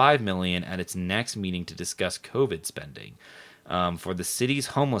additional $5 million at its next meeting to discuss COVID spending for the city's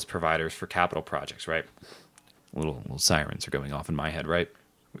homeless providers for capital projects. Right, little sirens are going off in my head. Right.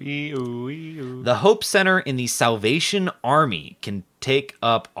 The Hope Center in the Salvation Army can take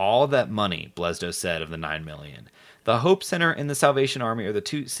up all that money, Bledsoe said, of the $9 million. The Hope Center and the Salvation Army are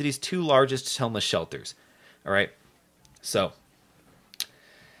the city's two largest homeless shelters. All right, so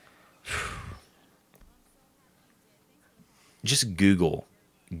just Google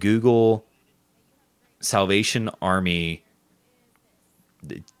Salvation Army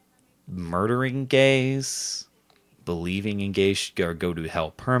murdering gays, believing in gays or go to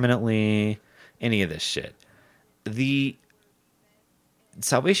hell permanently, any of this shit. The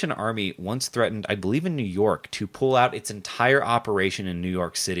Salvation Army once threatened, I believe in New York, to pull out its entire operation in New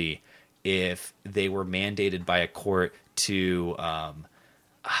York City if they were mandated by a court to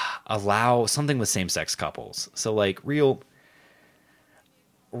allow something with same-sex couples. So, like, real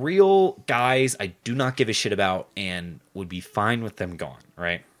guys I do not give a shit about and would be fine with them gone,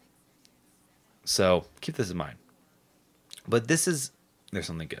 right? So, keep this in mind. But there's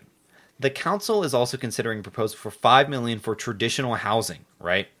something good. The council is also considering a proposal for $5 million for traditional housing,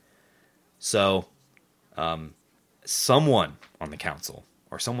 right? So, someone on the council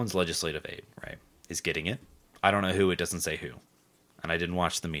or someone's legislative aide, right, is getting it. I don't know who. It doesn't say who, and I didn't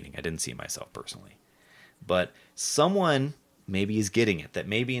watch the meeting. I didn't see it myself personally, but someone maybe is getting it. That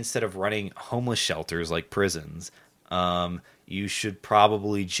maybe instead of running homeless shelters like prisons, you should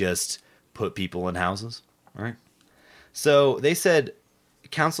probably just put people in houses, right? So they said.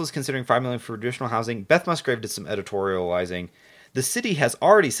 Council is considering $5 million for additional housing. Beth Musgrave did some editorializing. The city has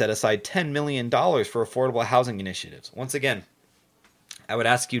already set aside $10 million for affordable housing initiatives. Once again, I would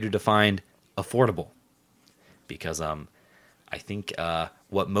ask you to define affordable, because I think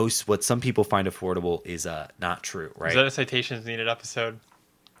what some people find affordable is not true. Right? Is that a citations needed episode?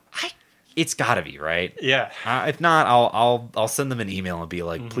 It's got to be, right? Yeah. If not, I'll send them an email and be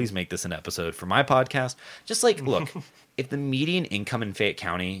like, please make this an episode for my podcast. Just like, look. If the median income in Fayette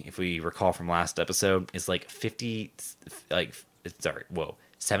County, if we recall from last episode, is like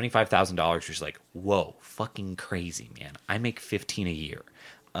 $75,000, which is like, whoa, fucking crazy, man. I make $15 a year.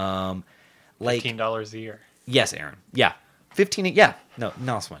 $15 a year. Yes, Aaron. Yeah. 15. Yeah. No,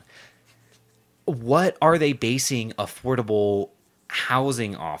 nice one. What are they basing affordable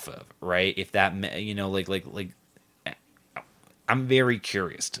housing off of, right? If that, I'm very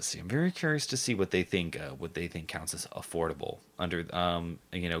curious to see. What they think counts as affordable under,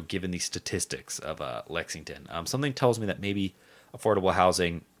 given the statistics of Lexington. Something tells me that maybe affordable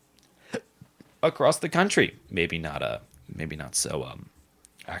housing across the country, maybe not so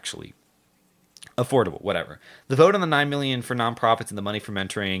actually affordable. Whatever. The vote on the $9 million for nonprofits and the money for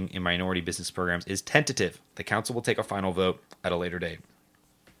mentoring in minority business programs is tentative. The council will take a final vote at a later date.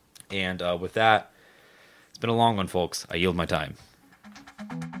 And with that. It's been a long one, folks. I yield my time.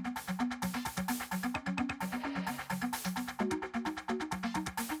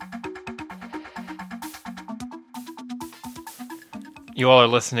 You all are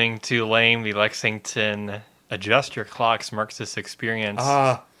listening to Lame, the Lexington Adjust Your Clocks Marxist Experience.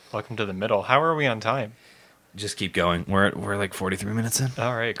 Welcome to the middle. How are we on time? Just keep going. We're like 43 minutes in.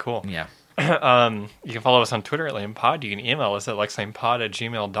 All right, cool. Yeah. You can follow us on Twitter at LamePod. You can email us at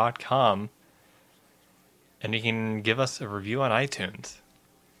lexlamepod@gmail.com. And you can give us a review on iTunes.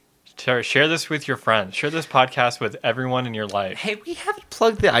 Share this with your friends. Share this podcast with everyone in your life. Hey, we haven't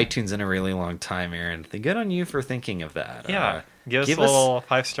plugged the iTunes in a really long time, Aaron. Good on you for thinking of that. Yeah. Give us a little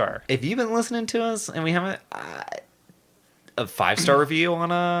 5-star. If you've been listening to us and we haven't... a 5-star review on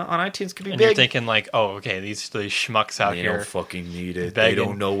iTunes could be big. And you're thinking like, oh, okay, these schmucks out here. They don't fucking need it. They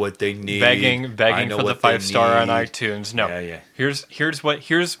don't know what they need. Begging for the 5-star on iTunes. No. Yeah. Here's what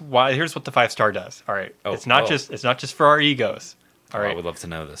the 5-star does. All right. It's not just for our egos. All right. I would love to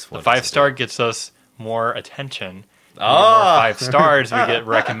know this. The 5-star gets us more attention. More 5 stars, we get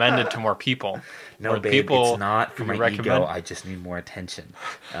recommended to more people. No, babe, it's not for my ego. I just need more attention.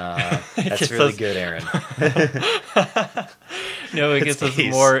 That's really good, Aaron. No, it gets us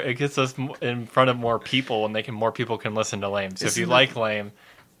more. It gets us in front of more people, and more people can listen to Lame. So if you like Lame,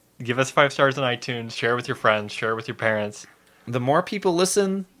 give us 5 stars on iTunes. Share with your friends. Share with your parents. The more people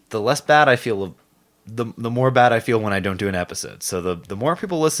listen, the less bad I feel the more bad I feel when I don't do an episode. So the more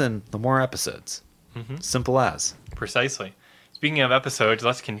people listen, the more episodes. Simple as. Precisely. Speaking of episodes,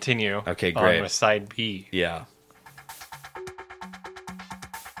 let's continue. Okay, great. On with side B. Yeah.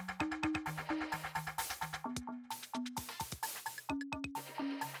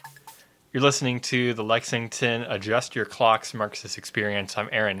 You're listening to the Lexington Adjust Your Clocks Marxist Experience. I'm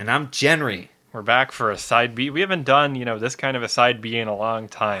Aaron. And I'm Jenry. We're back for a side B. We haven't done, this kind of a side B in a long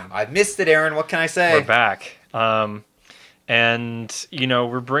time. I've missed it, Aaron. What can I say? We're back. And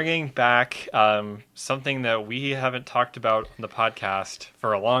we're bringing back something that we haven't talked about on the podcast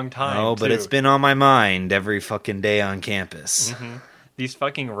for a long time. Oh, but it's been on my mind every fucking day on campus. Mm-hmm. These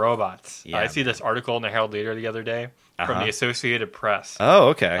fucking robots. Yeah, I see this article in the Herald Leader the other day from the Associated Press. Oh,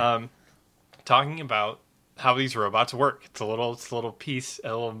 okay. Talking about how these robots work. It's a little piece, a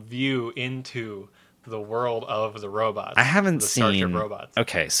little view into the world of the robots. I haven't the seen Starship robots.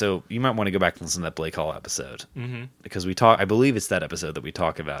 Okay, so you might want to go back and listen to that Blake Hall episode because we talk. I believe it's that episode that we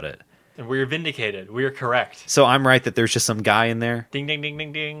talk about it. And we're vindicated. We're correct. So I'm right that there's just some guy in there. Ding ding ding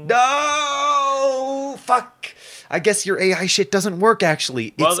ding ding. No, fuck. I guess your AI shit doesn't work.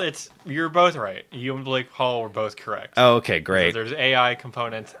 Actually, you're both right. You and Blake Hall were both correct. Oh, okay, great. So there's AI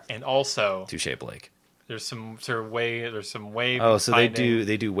components, and also touche, Blake. There's some way. There's some way. Oh, so they do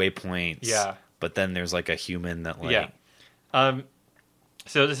waypoints. Yeah. But then there's like a human that like. Yeah.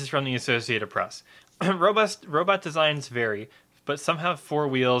 So this is from the Associated Press. Robot designs vary, but some have 4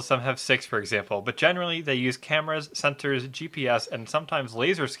 wheels, some have 6, for example. But generally, they use cameras, sensors, GPS, and sometimes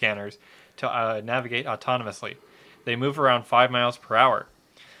laser scanners to navigate autonomously. They move around 5 miles per hour.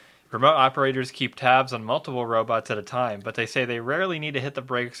 Remote operators keep tabs on multiple robots at a time, but they say they rarely need to hit the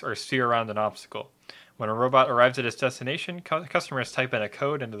brakes or steer around an obstacle. When a robot arrives at its destination, customers type in a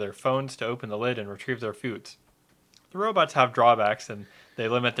code into their phones to open the lid and retrieve their foods. The robots have drawbacks, and they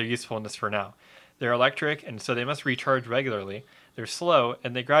limit their usefulness for now. They're electric, and so they must recharge regularly. They're slow,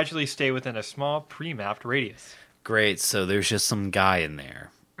 and they gradually stay within a small, pre-mapped radius. Great, so there's just some guy in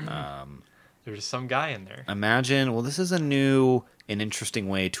there. There's just some guy in there. Imagine, this is a new and interesting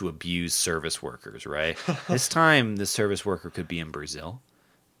way to abuse service workers, right? This time, the service worker could be in Brazil,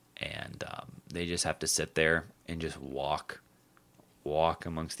 and they just have to sit there and just walk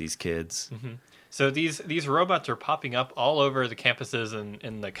amongst these kids. Mm-hmm. So these robots are popping up all over the campuses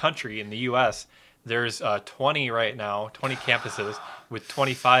in the country, in the U.S. There's 20 right now, 20 campuses, with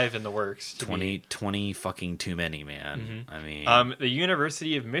 25 in the works. 20 fucking too many, man. Mm-hmm. I mean... the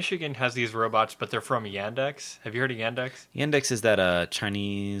University of Michigan has these robots, but they're from Yandex. Have you heard of Yandex? Yandex is that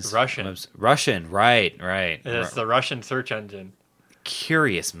Chinese... Russian. Russian, right. It's the Russian search engine.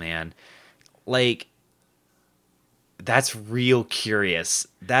 Curious, man. Like... That's real curious.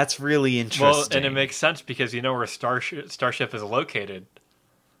 That's really interesting. Well, and it makes sense because you know where Starship is located.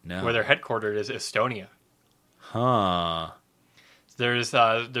 No. Where they're headquartered is Estonia. Huh. There's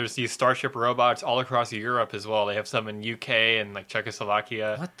these Starship robots all across Europe as well. They have some in UK and like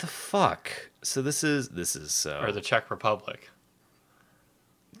Czechoslovakia. What the fuck? So this is so. Or the Czech Republic.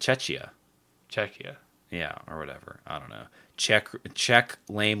 Czechia. Yeah, or whatever. I don't know. Czech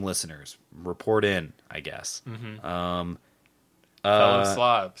lame listeners, report in, I guess. Mm-hmm. Fellow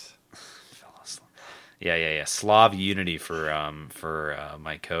Slavs. Yeah. Slav unity for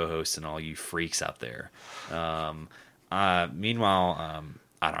my co-hosts and all you freaks out there. Meanwhile,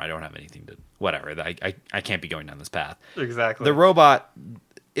 I don't have anything to whatever. I can't be going down this path. Exactly. The robot.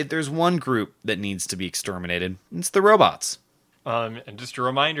 If there's one group that needs to be exterminated, it's the robots. And just a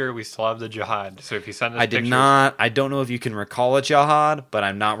reminder, we still have the jihad. So if you send us pictures... I don't know if you can recall a jihad, but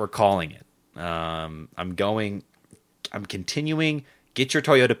I'm not recalling it. I'm continuing. Get your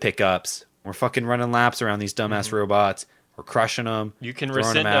Toyota pickups. We're fucking running laps around these dumbass robots. We're crushing them. You can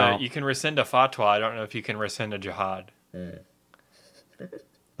rescind a fatwa. I don't know if you can rescind a jihad.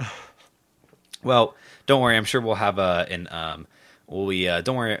 Well, don't worry. I'm sure we'll have don't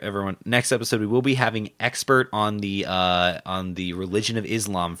worry, everyone. Next episode, we will be having expert on the religion of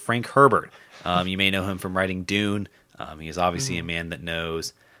Islam, Frank Herbert. You may know him from writing Dune. He is obviously a man that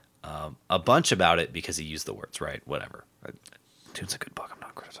knows a bunch about it because he used the words right. Whatever. Dune's a good book. I'm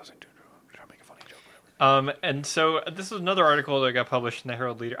not criticizing Dune. I'm trying to make a funny joke. And so this was another article that got published in the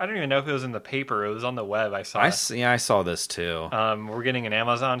Herald Leader. I don't even know if it was in the paper. It was on the web. I saw it. I saw this too. We're getting an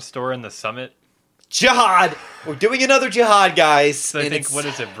Amazon store in the Summit. Jihad! We're doing another jihad, guys. So I think, what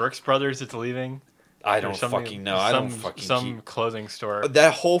is it, Brooks Brothers that's leaving? I don't fucking know. Some clothing store.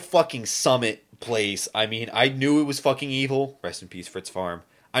 That whole fucking Summit place. I mean, I knew it was fucking evil. Rest in peace, Fritz Farm.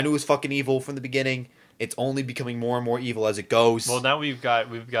 I knew it was fucking evil from the beginning. It's only becoming more and more evil as it goes. Well, now we've got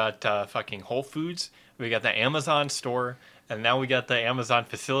fucking Whole Foods. We got the Amazon store. And now we got the Amazon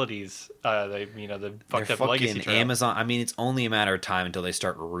facilities. The They're fucked up legacy fucking trail. Amazon. I mean, it's only a matter of time until they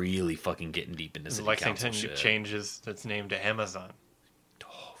start really fucking getting deep into city council Lexington shit. changes its name to Amazon.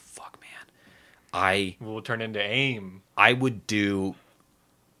 Oh fuck, man. I We'll turn into AIM. would do.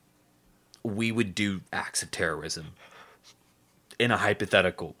 We would do acts of terrorism in a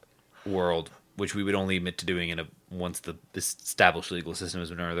hypothetical world, which we would only admit to doing once the established legal system has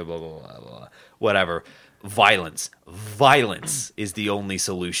been blah blah blah blah blah. Whatever. Violence is the only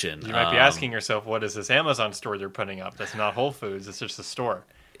solution. You might be asking yourself, what is this Amazon store they're putting up? That's not Whole Foods. It's just a store.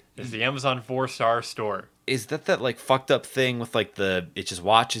 It's the Amazon 4-star store. Is that like fucked up thing with like it just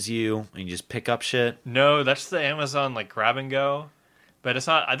watches you and you just pick up shit? No, that's the Amazon like grab and go. But it's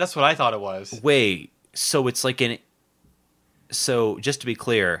not. That's what I thought it was. Wait, so it's like so just to be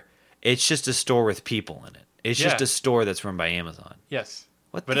clear, it's just a store with people in it. It's just Yeah. a store that's run by Amazon. Yes.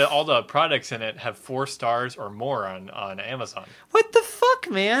 What But the all the products in it have 4 stars or more on Amazon. What the fuck,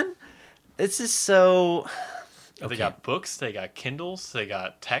 man? This is so. They got books, they got Kindles, they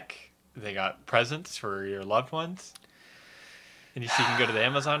got tech, they got presents for your loved ones. And so you can go to the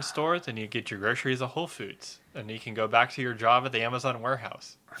Amazon stores and you get your groceries at Whole Foods. And you can go back to your job at the Amazon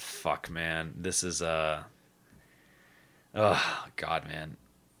warehouse. Fuck, man. This is Oh God, man.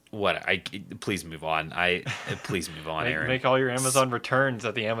 What? Please move on. Please move on, Aaron. Make all your Amazon returns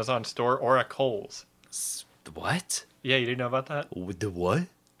at the Amazon store or at Kohl's. What? Yeah, you didn't know about that? The what?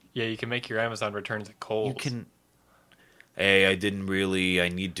 Yeah, you can make your Amazon returns at Kohl's. You can. Hey, I didn't really. I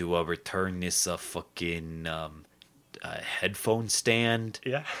need to return this fucking headphone stand.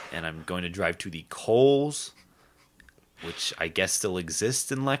 Yeah. And I'm going to drive to the Kohl's, which I guess still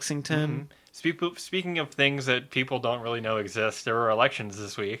exists in Lexington. Speaking of things that people don't really know exist, there were elections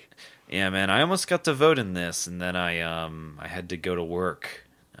this week. Yeah, man, I almost got to vote in this, and then I had to go to work,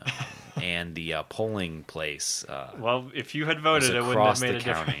 and the polling place. Well, if you had voted, it wouldn't across have made the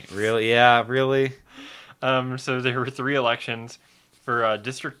a county. difference. Really? Yeah, really. So there were 3 elections for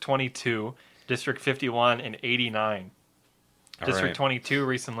District 22, District 51, and 89. District right. 22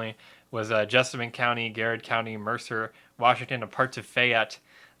 recently was Jessamine County, Garrett County, Mercer, Washington, and parts of Fayette.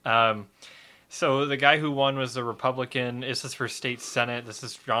 So the guy who won was a Republican. This is for state senate. This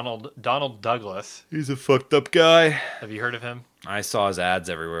is Donald Douglas. He's a fucked up guy. Have you heard of him? I saw his ads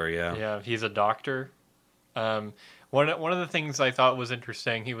everywhere. Yeah. Yeah, he's a doctor. One of the things I thought was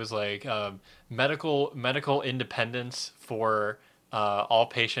interesting, he was like medical independence for all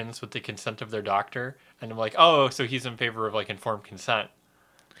patients with the consent of their doctor, and I'm like, oh, so he's in favor of like informed consent,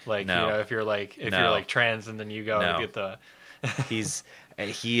 like No. if you're like No. trans and then you go No. get the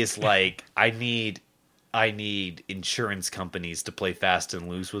He is like, I need insurance companies to play fast and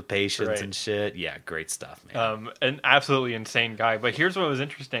loose with patients Right. and shit. Yeah, great stuff, man. an absolutely insane guy. But here's what was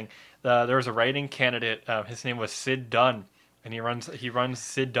interesting: there was a writing candidate. His name was Sid Dunn, and he runs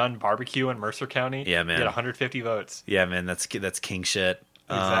Sid Dunn Barbecue in Mercer County. Yeah, man. He had 150 votes. Yeah, man, that's king shit.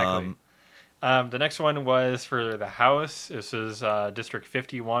 Exactly. The next one was for the House. This is District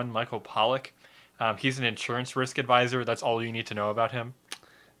 51, Michael Pollock. He's an insurance risk advisor. That's all you need to know about him.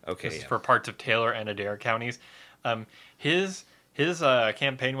 Okay. This is Yeah. for parts of Taylor and Adair counties. His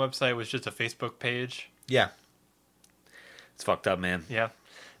campaign website was just a Facebook page. Yeah. It's fucked up, man. Yeah.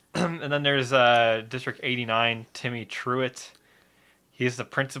 And then there's District 89, Timmy Truitt. He's the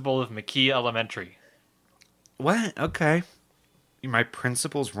principal of McKee Elementary. What? Okay. My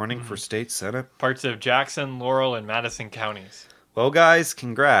principal's running for state senate. Parts of Jackson, Laurel, and Madison counties. Well, guys,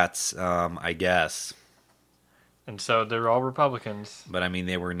 congrats. I guess, And so they're all Republicans. but I mean,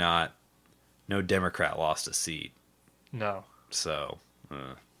 they were not. No Democrat lost a seat, No. so.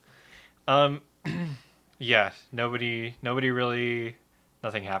 Yeah, nobody really,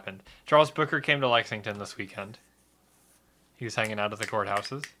 nothing happened. Charles Booker came to Lexington this weekend. He was hanging out at the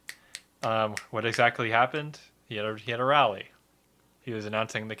courthouses. What exactly happened? He had a rally. He was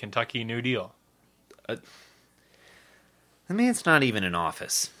announcing the Kentucky New Deal. I mean, it's not even in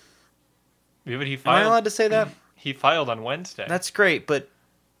office. Yeah, but he Am I filed. allowed to say that? He filed on Wednesday. That's great, but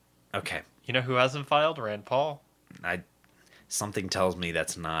okay. You know who hasn't filed? Rand Paul. Something tells me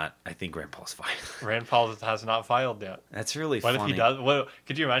that's not. I think Rand Paul's fine. Rand Paul has not filed yet. That's really What funny. if he does? What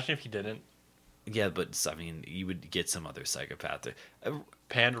could you imagine if he didn't? Yeah, but I mean, you would get some other psychopath.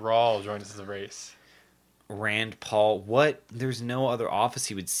 Pand Rawl joins the race. Rand Paul. What? There's no other office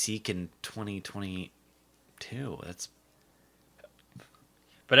he would seek in 2022. That's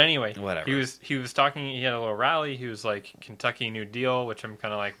But anyway, Whatever. He was talking. He had a little rally. He was like Kentucky New Deal, which I'm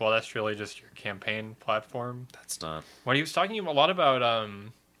kind of like, well, that's really just your campaign platform. not. What he was talking a lot about, I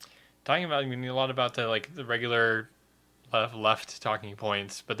mean, a lot about the like the regular left talking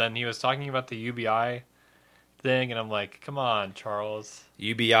points. But then he was talking about the UBI thing, and I'm like, come on, Charles.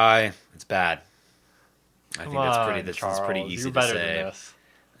 UBI, it's bad. I Come think that's on, pretty. That's Charles. pretty easy You're to better say.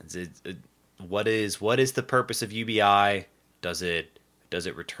 than this. What is the purpose of UBI? Does it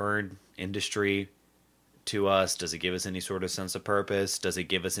return industry to us? Does it give us any sort of sense of purpose? Does it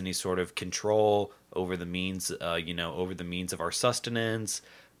give us any sort of control over the means, over the means of our sustenance?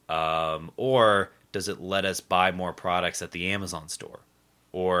 Or does it let us buy more products at the Amazon store?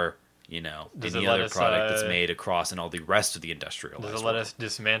 Or, Does any it let other us, product that's made across in all the rest of the industrialized Does it world? let us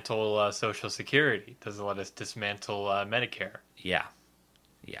dismantle Social Security? Does it let us dismantle Medicare? Yeah.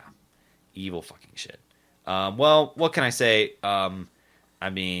 Yeah. Evil fucking shit. Well, what can I say? I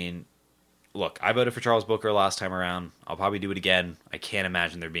mean, look, I voted for Charles Booker last time around. I'll probably do it again. I can't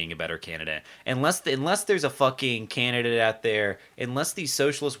imagine there being a better candidate. Unless there's a fucking candidate out there, unless the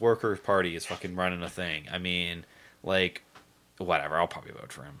Socialist Workers Party is fucking running a thing. I mean, like, whatever. I'll probably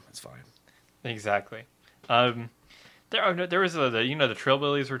vote for him. It's fine. Exactly. There was the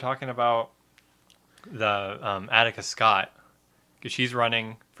Trillbillies were talking about the Attica Scott, because she's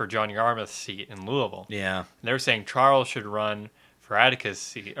running for John Yarmouth's seat in Louisville. Yeah. And they were saying Charles should run for Attica's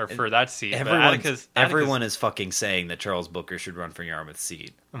seat, or for that seat. Everyone is fucking saying that Charles Booker should run for Yarmouth's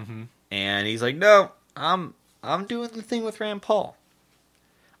seat. Mm-hmm. And he's like, no, I'm doing the thing with Rand Paul.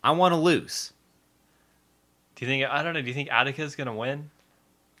 I want to lose. Do you think Attica's going to win?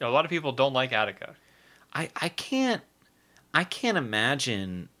 A lot of people don't like Attica. I can't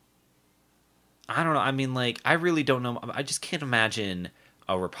imagine. I don't know. I mean, like, I really don't know. I just can't imagine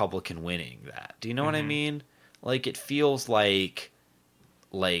a Republican winning that. Do you know what I mean? Like, it feels like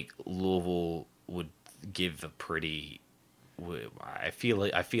Louisville would give a pretty. I feel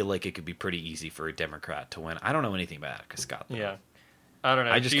like it could be pretty easy for a Democrat to win. I don't know anything about Attica Scott, though. Yeah, I don't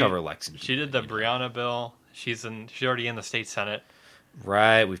know. I just cover Lexington. She did the Brianna bill. She's already in the state Senate.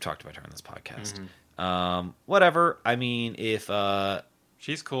 Right, we've talked about her on this podcast. Whatever. I mean, if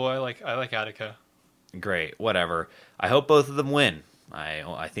she's cool. I like Attica. Great. Whatever. I hope both of them win.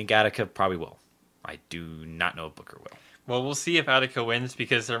 I think Attica probably will. I do not know if Booker will. Well, we'll see if Attica wins,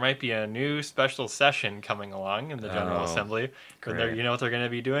 because there might be a new special session coming along in the General Assembly. Great. You know what they're going to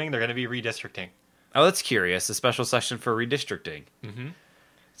be doing? They're going to be redistricting. Oh, that's curious. A special session for redistricting. Mm-hmm.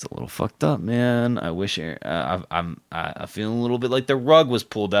 It's a little fucked up, man. I wish I'm feeling a little bit like the rug was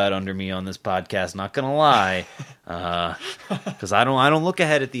pulled out under me on this podcast. Not gonna lie, because I don't look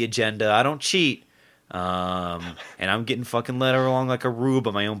ahead at the agenda. I don't cheat, and I'm getting fucking led along like a rube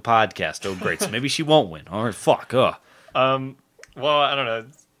on my own podcast. Oh, great. So maybe she won't win. All right, fuck. Well, I don't know.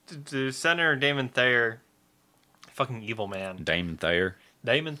 Senator Damon Thayer, fucking evil man. Damon Thayer.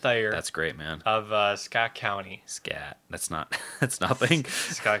 That's great, man. Of Scott County. Scat. That's not nothing.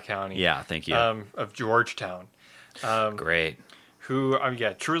 Scott County. Yeah, thank you. Of Georgetown. Great. Who,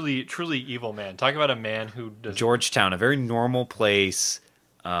 truly evil man. Talk about a man who does. Georgetown, a very normal place.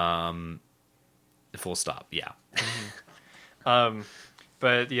 Full stop. Yeah.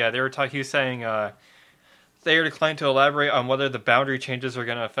 But yeah, they were talking. He was saying Thayer declined to elaborate on whether the boundary changes are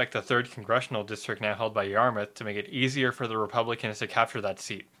going to affect the 3rd congressional district now held by Yarmouth to make it easier for the Republicans to capture that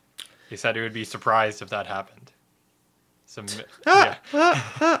seat. He said he would be surprised if that happened. So, yeah.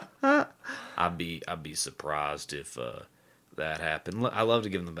 I'd be surprised if that happened. I love to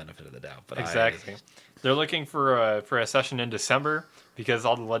give them the benefit of the doubt, but exactly. They're looking for a session in December, because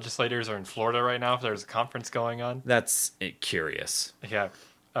all the legislators are in Florida right now. There's a conference going on. That's curious. Yeah.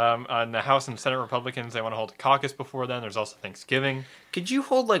 On the House and Senate Republicans, they want to hold a caucus before then. There's also Thanksgiving. Could you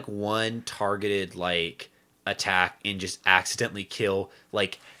hold like one targeted attack and just accidentally kill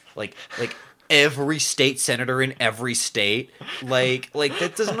like every state senator in every state? Like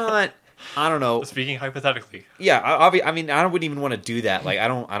that does not. I don't know. Speaking hypothetically. Yeah, I wouldn't even want to do that. Like,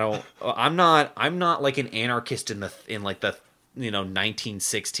 I'm not like an anarchist in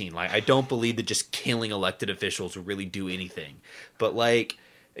 1916. Like, I don't believe that just killing elected officials will really do anything. But like,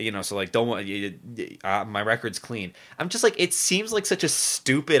 so like, my record's clean. I'm just like, it seems like such a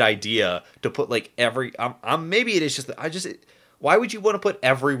stupid idea to put like maybe it is just, why would you want to put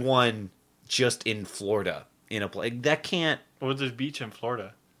everyone just in Florida in a place that can't? Well, there's beach in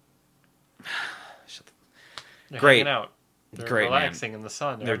Florida. They're Great. hanging out. They're Great, relaxing in the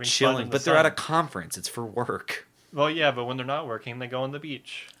sun. They're chilling, but they're at a conference. It's for work. Well, yeah, but when they're not working, they go on the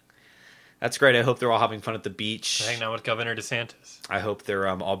beach. That's great. I hope they're all having fun at the beach. They're hanging out with Governor DeSantis. I hope they're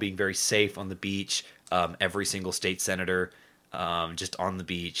all being very safe on the beach. Every single state senator just on the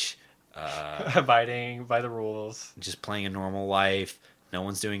beach. Abiding by the rules. Just playing a normal life. No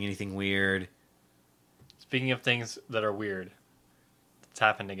one's doing anything weird. Speaking of things that are weird, it's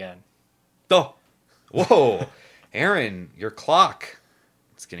happened again. Oh! Whoa! Aaron, your clock.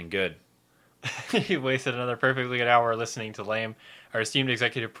 It's getting good. You wasted another perfectly good hour listening to Lame. Our esteemed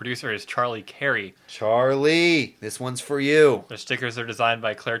executive producer is Charlie Carey. Charlie, this one's for you. The stickers are designed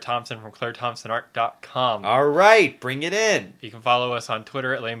by Claire Thompson from ClaireThompsonArt.com. All right, bring it in. You can follow us on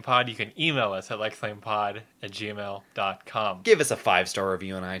Twitter at LamePod. You can email us at lexlamepod@gmail.com. Give us a 5-star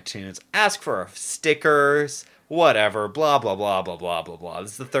review on iTunes. Ask for stickers, whatever, blah, blah, blah, blah, blah, blah, blah.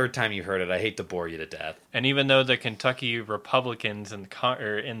 This is the third time you heard it. I hate to bore you to death. And even though the Kentucky Republicans in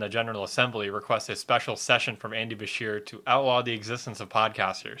the General Assembly request a special session from Andy Beshear to outlaw the existence of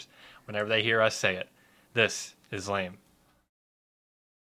podcasters, whenever they hear us say it, this is lame.